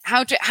it?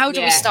 How do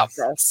we stop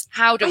this?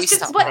 How do we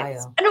stop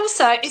this? And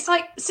also, it's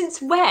like,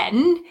 since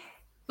when,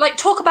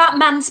 talk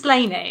about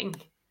mansplaining.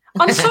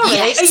 I'm sorry.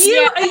 Are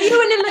you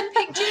an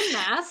Olympic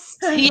gymnast?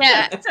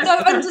 Yeah. So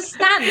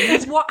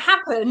understand what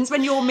happens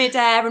when you're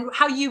midair and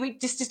how you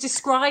would just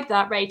describe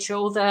that,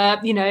 Rachel.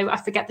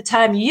 I forget the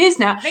term you use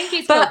now. I think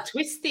it's called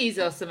twisties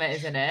or something,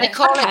 isn't it? They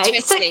call it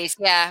twisties,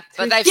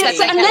 But they've said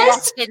they get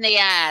lost in the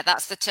air.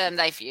 That's the term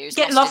they've used.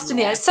 Get lost in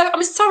the air. So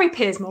I'm sorry,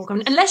 Piers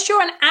Morgan. Unless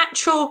you're an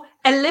actual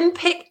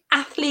Olympic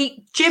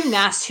athlete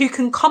gymnast who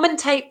can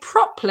commentate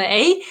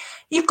properly,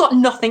 you've got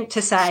nothing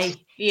to say.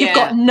 You've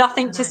got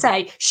nothing to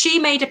say. She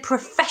made a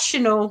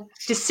professional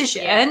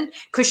decision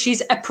because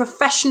she's a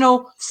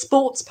professional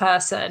sports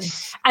person.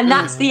 And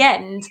that's the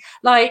end.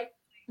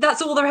 That's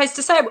all there is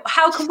to say.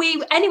 How can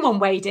anyone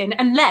wade in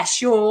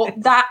unless you're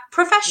that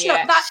professional?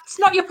 Yeah. That's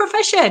not your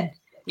profession.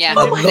 Yeah,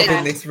 I'm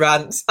loving this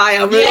rant. I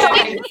am really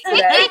Can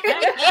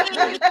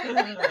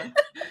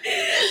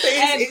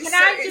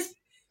I just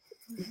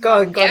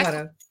go on,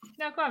 Hannah?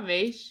 No, go on,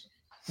 Mish.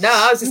 No,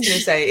 I was just going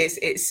to say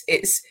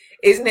it's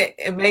isn't it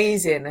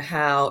amazing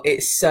how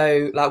it's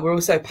so we're all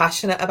so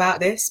passionate about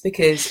this,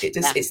 because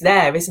it's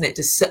there, isn't it?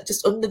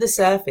 Just under the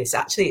surface.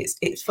 Actually,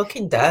 it's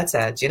fucking dirty.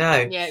 Do you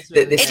know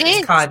that this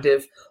is kind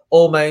of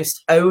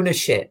almost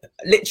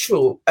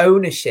literal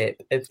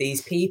ownership of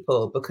these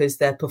people because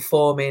they're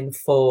performing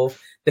for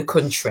the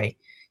country.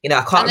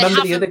 I can't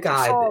remember the other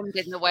guy.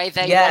 In the way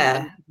they want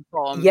them to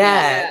perform.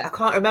 I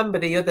can't remember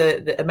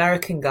the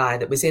American guy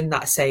that was in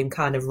that same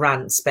kind of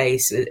rant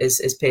space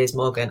as Piers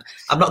Morgan.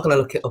 I'm not going to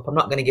look it up. I'm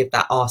not going to give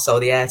that arsehole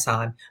the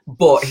airtime.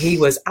 But he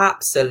was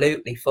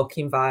absolutely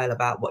fucking vile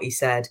about what he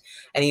said,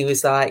 and he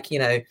was like,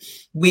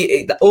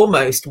 we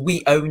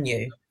own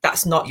you.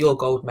 that's not your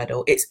gold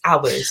medal, it's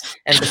ours.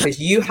 And because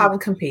you haven't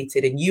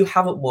competed and you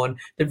haven't won,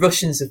 the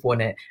Russians have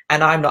won it.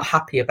 And I'm not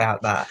happy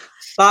about that.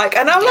 Like,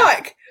 and I'm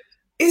like,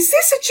 is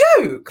this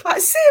a joke?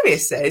 Like,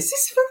 seriously, is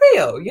this for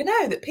real? You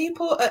know, that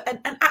people are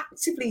and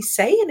actively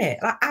saying it,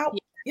 like out,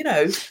 you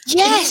know,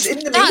 yes, in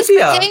the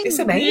media. It's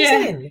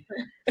amazing. Yeah.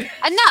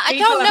 And that, I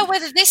don't know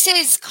whether this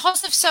is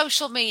because of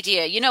social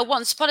media. You know,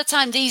 once upon a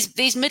time,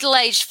 these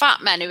middle-aged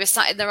fat men who were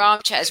sat in their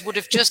armchairs would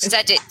have just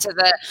said it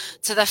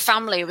to the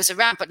family who was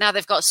around, but now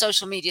they've got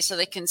social media so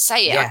they can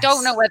say it. Yes. I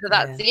don't know whether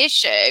that's the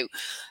issue,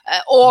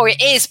 or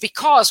it is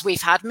because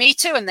we've had Me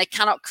Too and they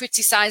cannot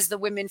criticise the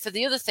women for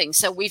the other thing.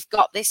 So we've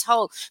got this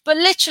whole, but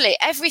literally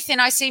everything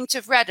I seem to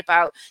have read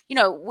about, you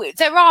know,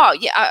 there are,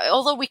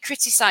 although we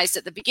criticised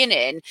at the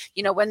beginning,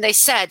 you know, when they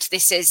said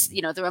this is,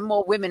 you know, there are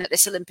more women at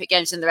this Olympic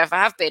Games than there ever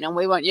have been. And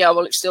we went, yeah,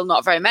 well, it's still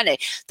not very many.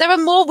 There are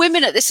more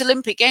women at this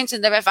Olympic Games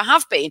than there ever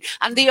have been.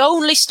 And the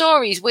only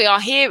stories we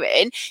are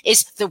hearing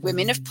is the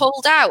women have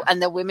pulled out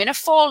and the women are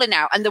falling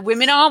out and the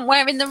women aren't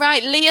wearing the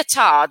right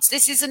leotards.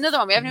 This is another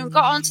one. We haven't even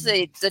got onto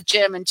the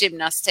German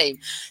gymnast team.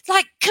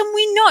 Like, can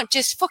we not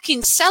just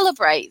fucking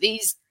celebrate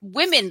these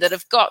women that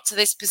have got to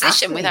this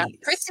position without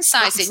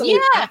criticising?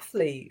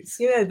 Athletes.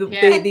 You know,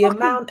 the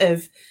amount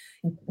of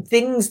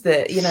things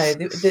that, you know,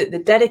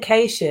 the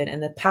dedication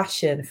and the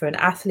passion for an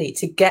athlete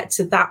to get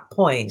to that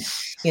point,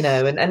 you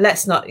know, and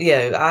let's not, you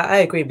know, I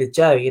agree with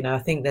Jo, you know, I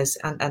think there's,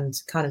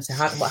 and kind of to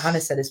what Hannah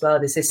said as well,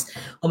 there's this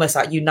almost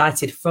like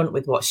united front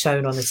with what's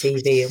shown on the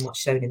TV and what's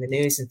shown in the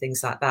news and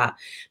things like that.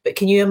 But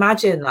can you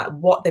imagine like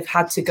what they've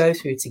had to go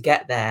through to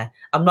get there?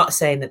 I'm not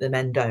saying that the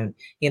men don't,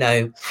 you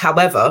know,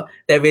 however,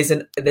 there's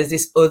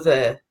this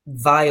other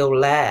vile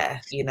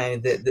layer, you know,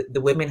 that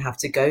the women have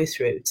to go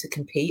through to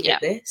compete at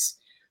this.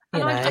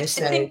 And I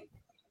think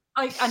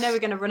I know we're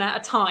going to run out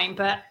of time,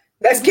 but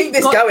let's keep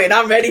this going.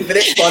 I'm ready for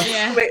this one.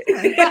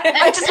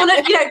 I just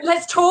want to, you know,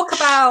 let's talk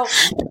about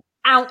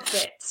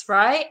outfits,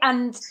 right?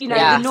 And, you know,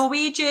 the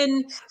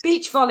Norwegian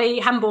beach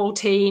volley handball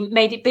team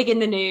made it big in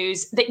the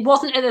news. It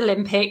wasn't at the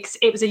Olympics.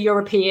 It was a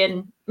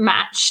European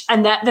match.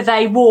 And that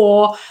they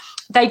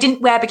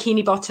didn't wear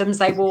bikini bottoms.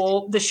 They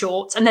wore the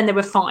shorts and then they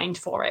were fined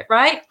for it,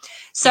 right?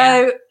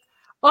 So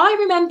I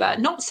remember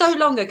not so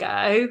long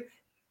ago,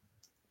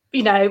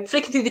 you know,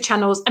 flicking through the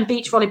channels and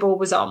beach volleyball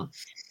was on,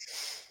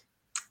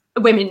 a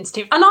women's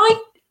team. And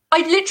I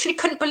literally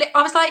couldn't believe,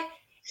 I was like,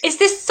 is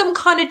this some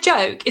kind of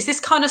joke? Is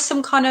this kind of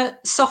some kind of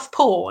soft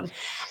porn?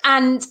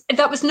 And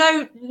that was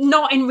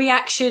not in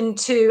reaction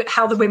to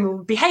how the women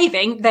were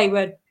behaving. They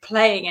were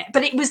playing it,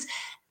 but it was,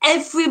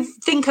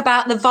 everything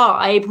about the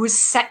vibe was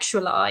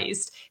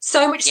sexualized.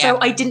 So much so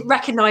I didn't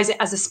recognize it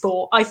as a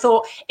sport. I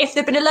thought if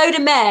there'd been a load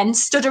of men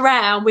stood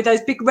around with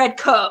those big red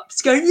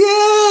cups going,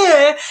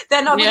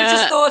 then I would have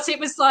just thought it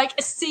was like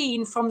a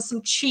scene from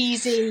some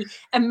cheesy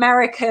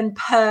American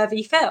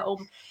pervy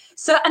film.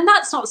 So, and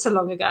that's not so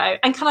long ago.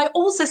 And can I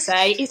also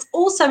say, it's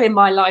also in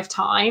my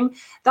lifetime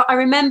that I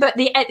remember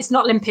it's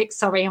not Olympics,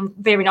 sorry, I'm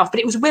veering off,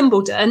 but it was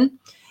Wimbledon.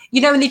 You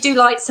know, when they do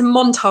like some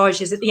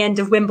montages at the end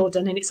of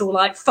Wimbledon and it's all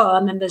like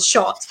fun and there's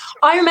shots.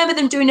 I remember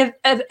them doing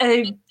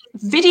a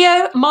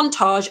video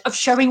montage of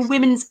showing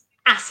women's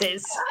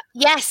asses.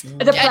 Yes.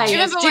 The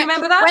players. Do you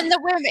remember that? When the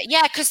women,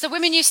 because the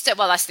women used to,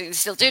 well, I think they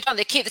still do, don't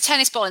they? Keep the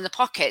tennis ball in the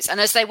pockets. And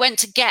as they went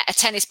to get a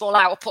tennis ball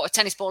out or put a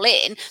tennis ball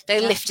in,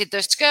 they lifted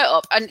their skirt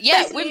up. And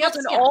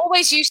Wimbledon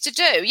always used to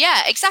do.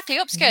 Yeah, exactly.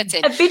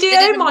 Upskirting. A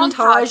video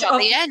montage at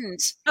the end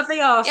of the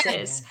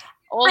asses.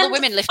 All the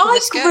women lifted their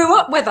skirt. I grew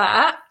up with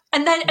that.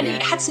 And then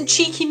it had some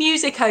cheeky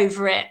music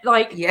over it.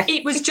 Like,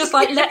 it was just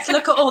like, let's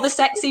look at all the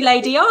sexy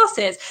lady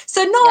asses.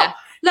 So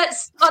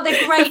let's, like,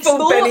 the great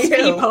sports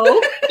people.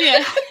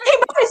 It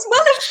might as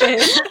well have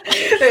been.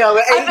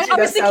 I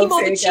was thinking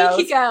more the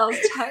cheeky girls.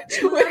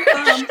 Touch my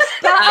bum.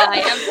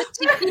 I am the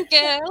cheeky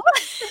girl.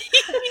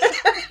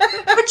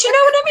 But you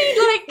know what I mean?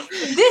 Like,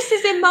 this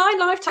is in my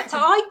lifetime. So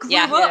I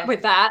grew up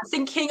with that,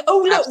 thinking,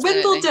 oh, look,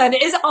 Wimbledon,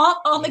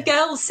 aren't the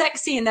girls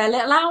sexy in their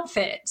little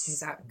outfits?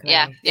 Exactly.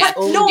 Yeah.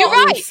 You're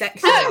right.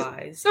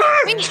 Sexualized.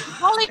 Beach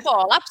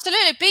volleyball,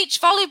 absolutely.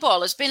 Beach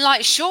volleyball has been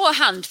like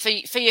shorthand for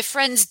your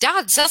friends'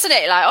 dads, hasn't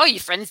it? Like, oh, your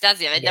friends' dads,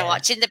 they're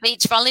watching the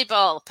beach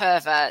volleyball,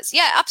 perverts.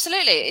 Yeah,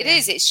 absolutely. It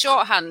is. It's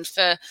shorthand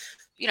for,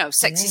 you know,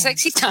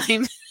 sexy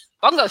time.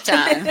 Bongo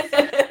time.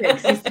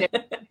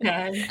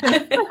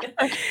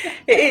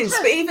 It is,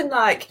 but even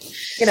like,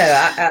 you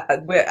know,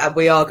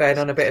 we are going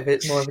on a bit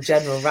of more of a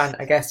general rant,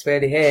 I guess,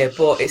 really here.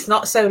 But it's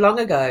not so long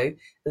ago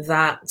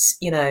that,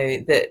 you know,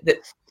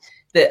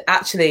 that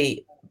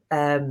actually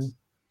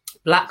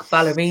black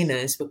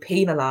ballerinas were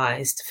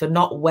penalised for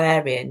not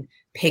wearing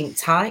pink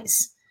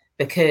tights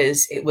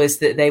because it was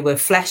that they were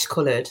flesh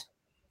coloured.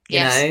 You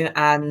know,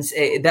 and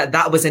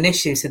that was an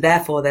issue. So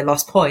therefore, they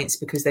lost points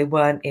because they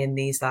weren't in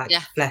these like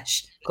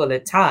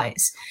flesh-coloured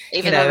tights.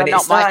 Even though they're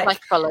not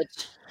flesh-coloured.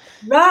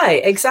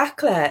 Right,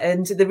 exactly.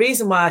 And the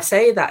reason why I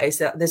say that is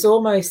that there's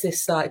almost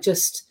this like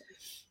just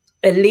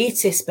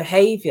elitist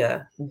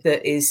behavior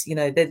that is,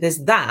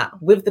 there's that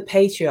with the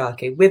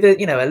patriarchy, with a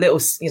little,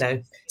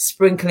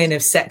 sprinkling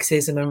of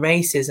sexism and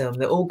racism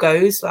that all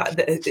goes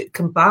like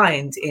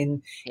combined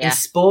in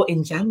sport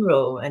in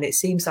general. And it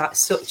seems like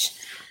such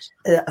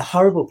a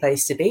horrible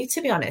place to be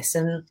honest.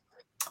 And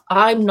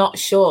I'm not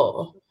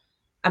sure.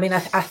 I mean, I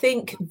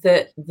think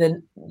that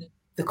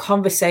the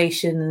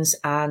conversations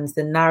and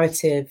the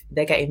narrative,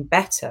 they're getting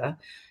better,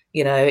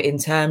 in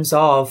terms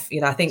of,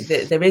 I think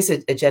that there is a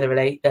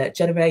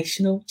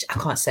generational, I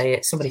can't say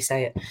it, somebody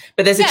say it,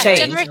 but there's a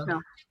change.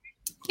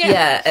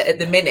 At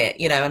the minute,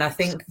 and I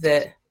think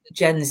that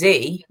Gen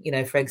Z,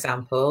 for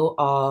example,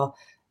 are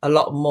a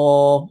lot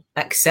more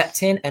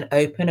accepting and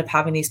open of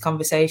having these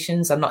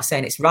conversations. I'm not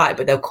saying it's right,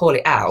 but they'll call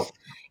it out,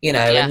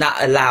 and that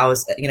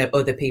allows,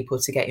 other people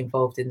to get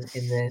involved in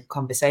the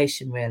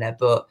conversation really.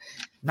 But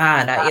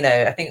man,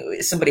 I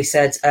think somebody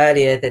said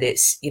earlier that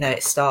it's,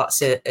 it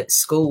starts at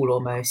school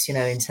almost,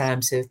 in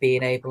terms of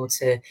being able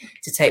to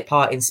take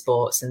part in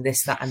sports and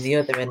this, that and the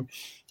other. And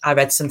I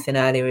read something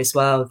earlier as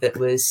well that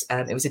was,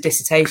 it was a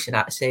dissertation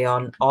actually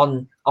on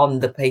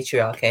the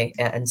patriarchy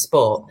and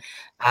sport.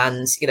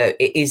 And,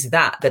 it is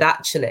that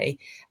actually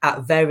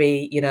at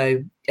very,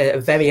 a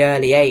very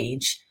early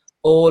age,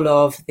 all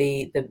of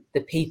the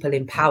people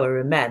in power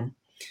are men.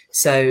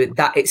 So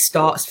that it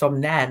starts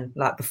from then,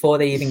 like before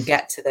they even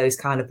get to those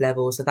kind of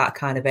levels of that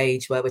kind of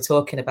age where we're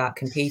talking about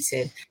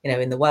competing,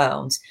 in the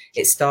world,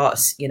 it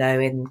starts,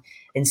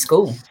 in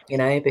school,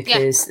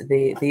 because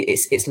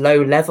it's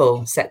low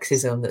level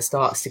sexism that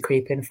starts to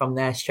creep in from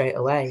there straight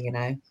away,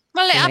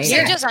 Well, it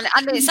absolutely does. And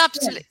it's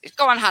absolutely,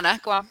 go on, Hannah,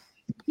 go on.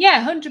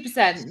 Yeah,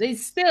 100%.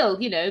 There's still,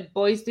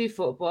 boys do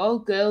football,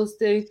 girls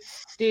do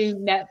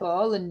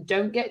netball, and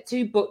don't get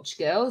too butch,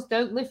 girls.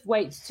 Don't lift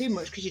weights too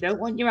much because you don't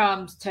want your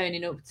arms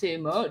turning up too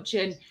much.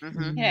 And,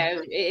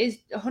 it is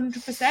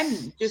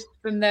 100% just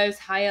from those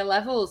higher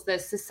levels.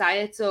 There's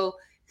societal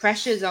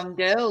pressures on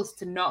girls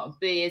to not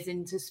be as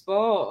into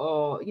sport,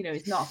 or,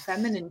 it's not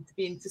feminine to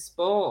be into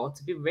sport or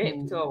to be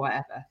ripped or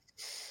whatever.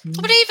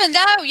 But even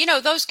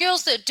though, those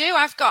girls that do,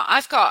 I've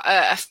got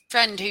a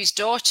friend whose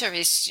daughter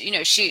is,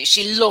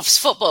 she loves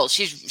football.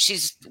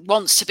 She's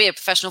wants to be a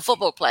professional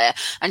football player,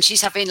 and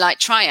she's having like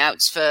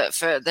tryouts for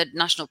the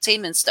national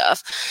team and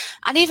stuff.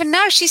 And even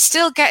now she's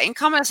still getting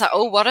comments like,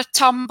 "Oh, what a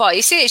tomboy."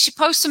 You see it? She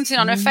posts something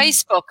on her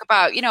Facebook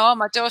about, "Oh,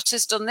 my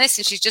daughter's done this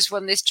and she's just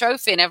won this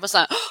trophy," and everyone's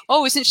like,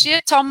 "Oh, isn't she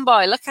a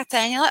tomboy? Look at her."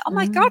 And you're like, "Oh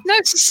my God, no,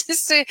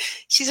 she's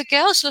a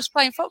girl. She loves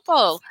playing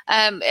football."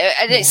 And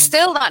it's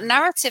still that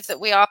narrative that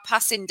we are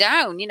passing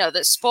down,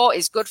 that sport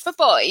is good for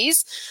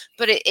boys,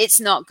 but it's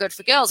not good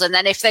for girls. And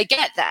then if they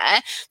get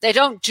there, they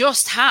don't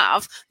just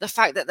have the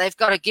fact that they've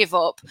got to give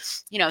up,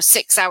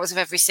 6 hours of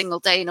every single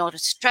day in order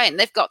to train.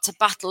 They've got to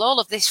battle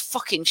all of this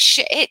fucking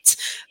shit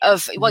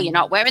of, well, you're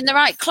not wearing the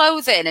right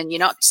clothing, and you're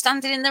not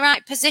standing in the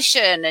right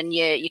position, and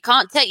you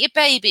can't take your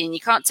baby, and you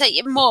can't take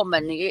your mum,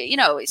 and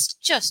it's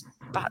just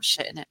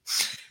batshit, isn't it?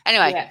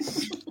 Anyway.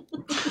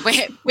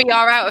 We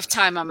are out of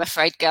time, I'm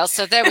afraid, girls.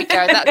 So there we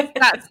go.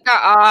 That's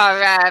got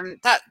our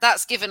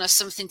that's given us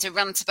something to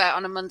rant about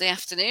on a Monday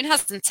afternoon,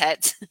 hasn't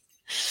it?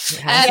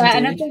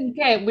 And I think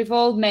we've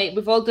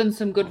all done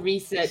some good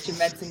research and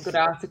read some good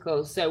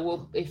articles. So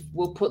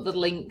we'll put the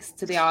links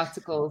to the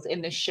articles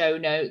in the show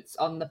notes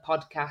on the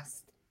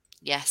podcast.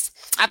 Yes,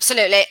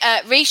 absolutely.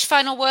 Rish,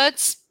 final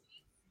words?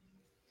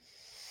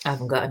 I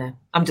haven't got any.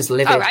 I'm just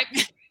living. All right.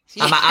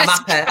 Yes.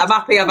 I'm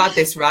happy I've had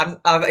this rant.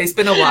 It's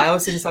been a while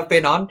since I've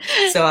been on.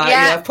 So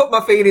I've put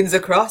my feelings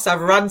across. I've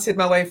ranted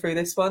my way through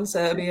this one.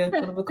 So it'll be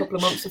another couple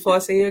of months before I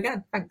see you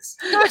again. Thanks.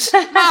 Good.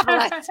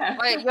 Marvellous.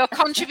 Well, your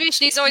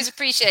contribution is always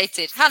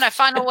appreciated. Hannah,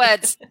 final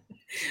words.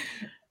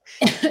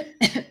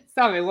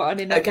 Sorry, what an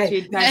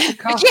inopportune time to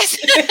cough. Yes.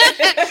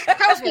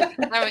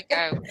 There we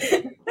go.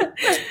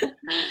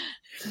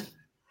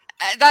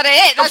 That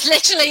it. That's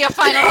literally your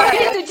final word.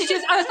 I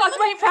was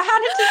waiting for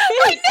Hannah to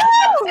finish. I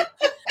know.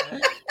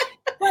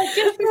 Well,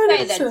 just to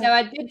say that, so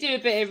I did do a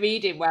bit of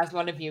reading whilst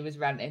one of you was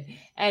ranting,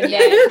 and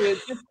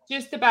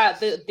just about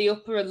the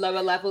upper and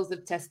lower levels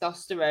of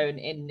testosterone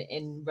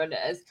in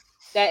runners.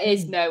 There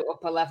is no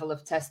upper level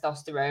of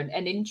testosterone,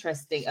 and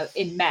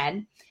in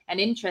men, and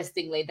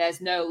interestingly, there's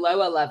no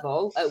lower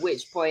level at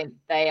which point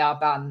they are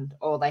banned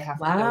or they have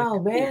to go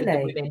with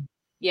the women.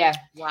 Yeah.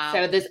 Wow.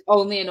 So there's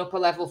only an upper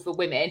level for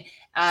women,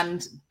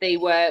 and they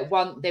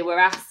were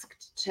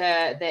asked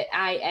to the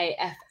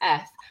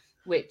IAFF,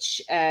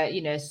 which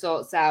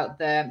sorts out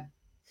the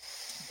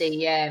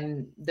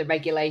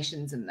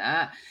regulations and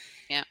that.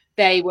 Yeah.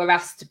 They were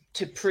asked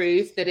to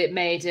prove that it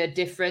made a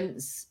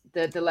difference.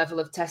 The level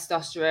of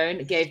testosterone,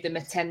 it gave them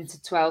a 10 to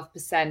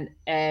 12%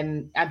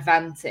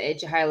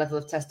 advantage, a higher level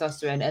of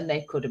testosterone, and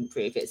they couldn't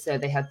prove it, so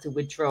they had to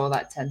withdraw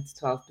that 10 to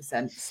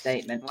 12%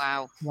 statement.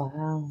 Wow.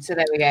 So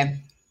there we go.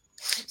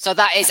 So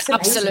that is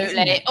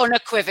absolutely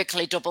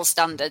unequivocally double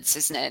standards,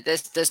 isn't it?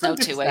 There's no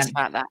 100%. Two ways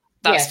about that.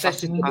 That's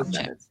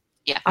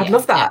yeah, I'd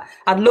love that.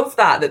 I'd love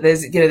that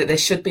there's that there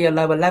should be a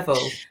lower level.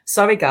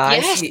 Sorry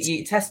guys,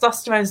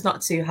 testosterone's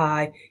not too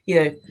high.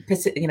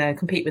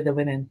 Compete with the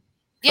women.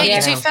 Yeah,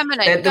 you're too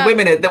feminine.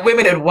 The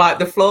women would wipe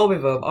the floor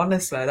with them.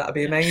 Honestly, that'd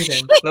be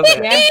amazing. Love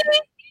it.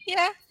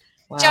 Yeah.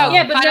 Wow. Joe,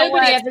 yeah, but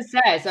nobody ever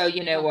says, "Oh,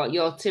 you know what?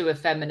 You're too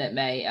effeminate,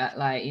 mate."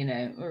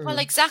 Well,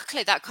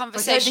 exactly that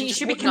conversation. You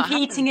should be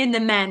competing in in the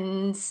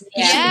men's.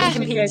 Yeah, you should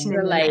be competing in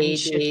the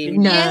ladies.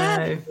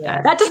 No,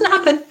 that doesn't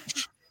happen.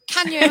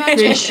 Can you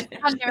imagine?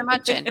 Can you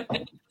imagine?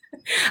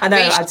 I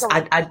know.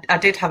 I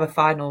did have a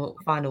final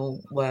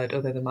word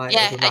other than my.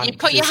 And you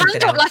put your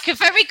hand up like a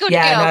very good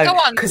girl. No, go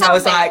on. Because I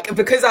was like, I've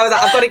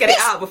got to get it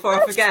out before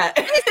I forget.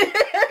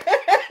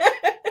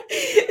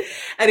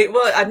 And it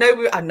was.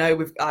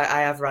 I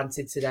have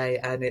ranted today,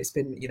 and it's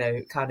been,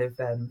 kind of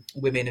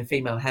women and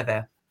female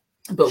heavy.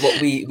 But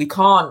what we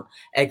can't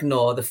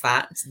ignore the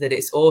fact that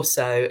it's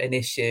also an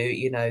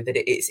issue, that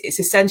it's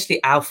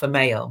essentially alpha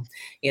male,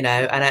 and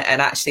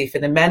actually for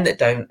the men that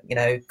don't,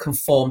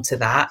 conform to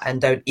that and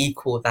don't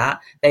equal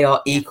that, they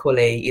are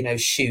equally,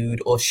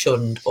 shooed or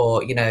shunned,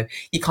 or,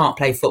 you can't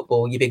play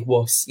football, you big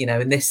wuss,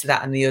 and this,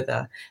 that, and the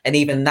other. And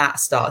even that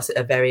starts at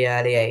a very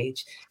early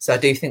age. So I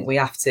do think we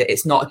have to,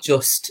 it's not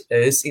just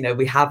us,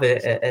 we have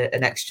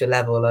an extra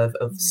level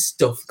of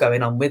stuff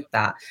going on with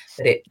that,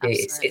 but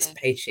it's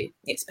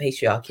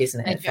patriarchy,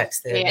 isn't it? It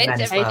affects the men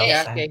as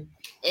well. So.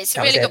 It's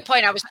a really good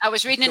point. I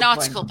was reading an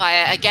article by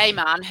a gay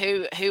man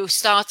who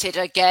started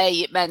a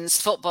gay men's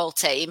football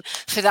team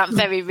for that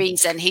very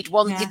reason. He'd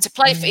wanted to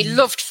play. He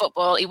loved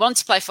football. He wanted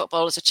to play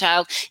football as a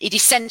child. He'd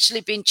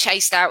essentially been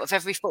chased out of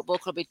every football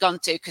club he'd gone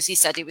to because he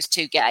said he was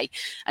too gay,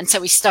 and so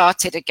he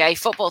started a gay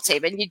football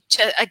team. And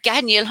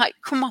you're like,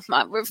 come on,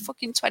 man, we're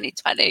fucking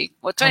 2020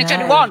 or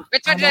 2021. We're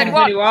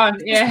 2021.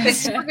 Yeah,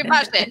 this is fucking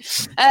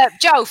it.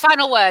 Joe,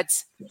 final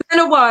words.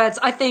 Final words,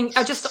 I think,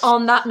 just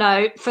on that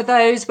note, for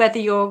those, whether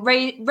you're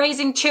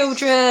raising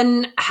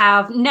children,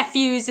 have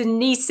nephews and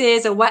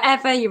nieces or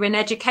whatever, you're in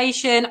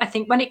education, I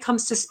think when it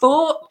comes to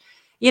sport,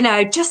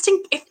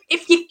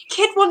 if your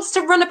kid wants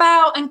to run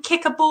about and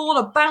kick a ball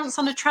or bounce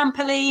on a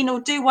trampoline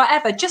or do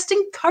whatever, just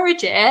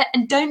encourage it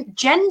and don't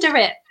gender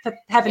it, for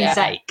heaven's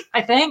sake,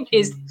 I think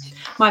is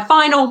my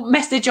final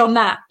message on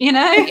that, Wear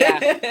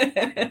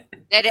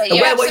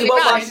what you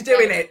want while you're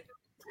doing it.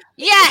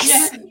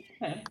 Yes.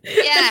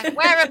 Yeah,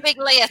 wear a big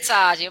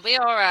leotard. You'll be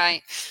all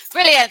right.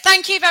 Brilliant.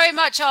 Thank you very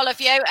much, all of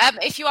you.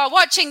 If you are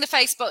watching the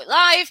Facebook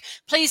Live,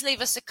 please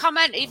leave us a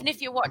comment. Even if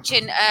you're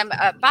watching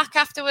back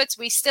afterwards,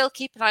 we still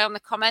keep an eye on the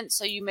comments,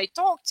 so you may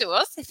talk to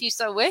us if you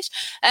so wish.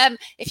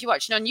 If you're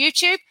watching on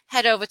YouTube,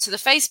 head over to the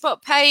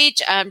Facebook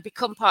page and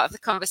become part of the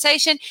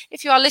conversation.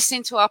 If you are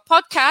listening to our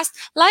podcast,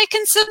 like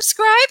and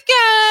subscribe,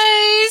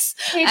 guys.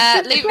 Leave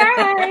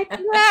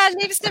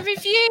us a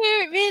review.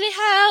 It really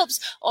helps.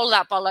 All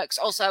that bollocks.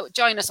 Also,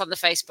 join us on the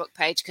Facebook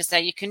page, because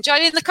there you can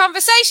join in the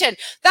conversation.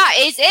 That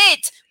is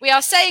it. We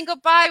are saying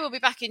goodbye. We'll be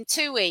back in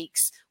 2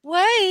 weeks.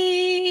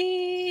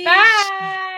 Bye.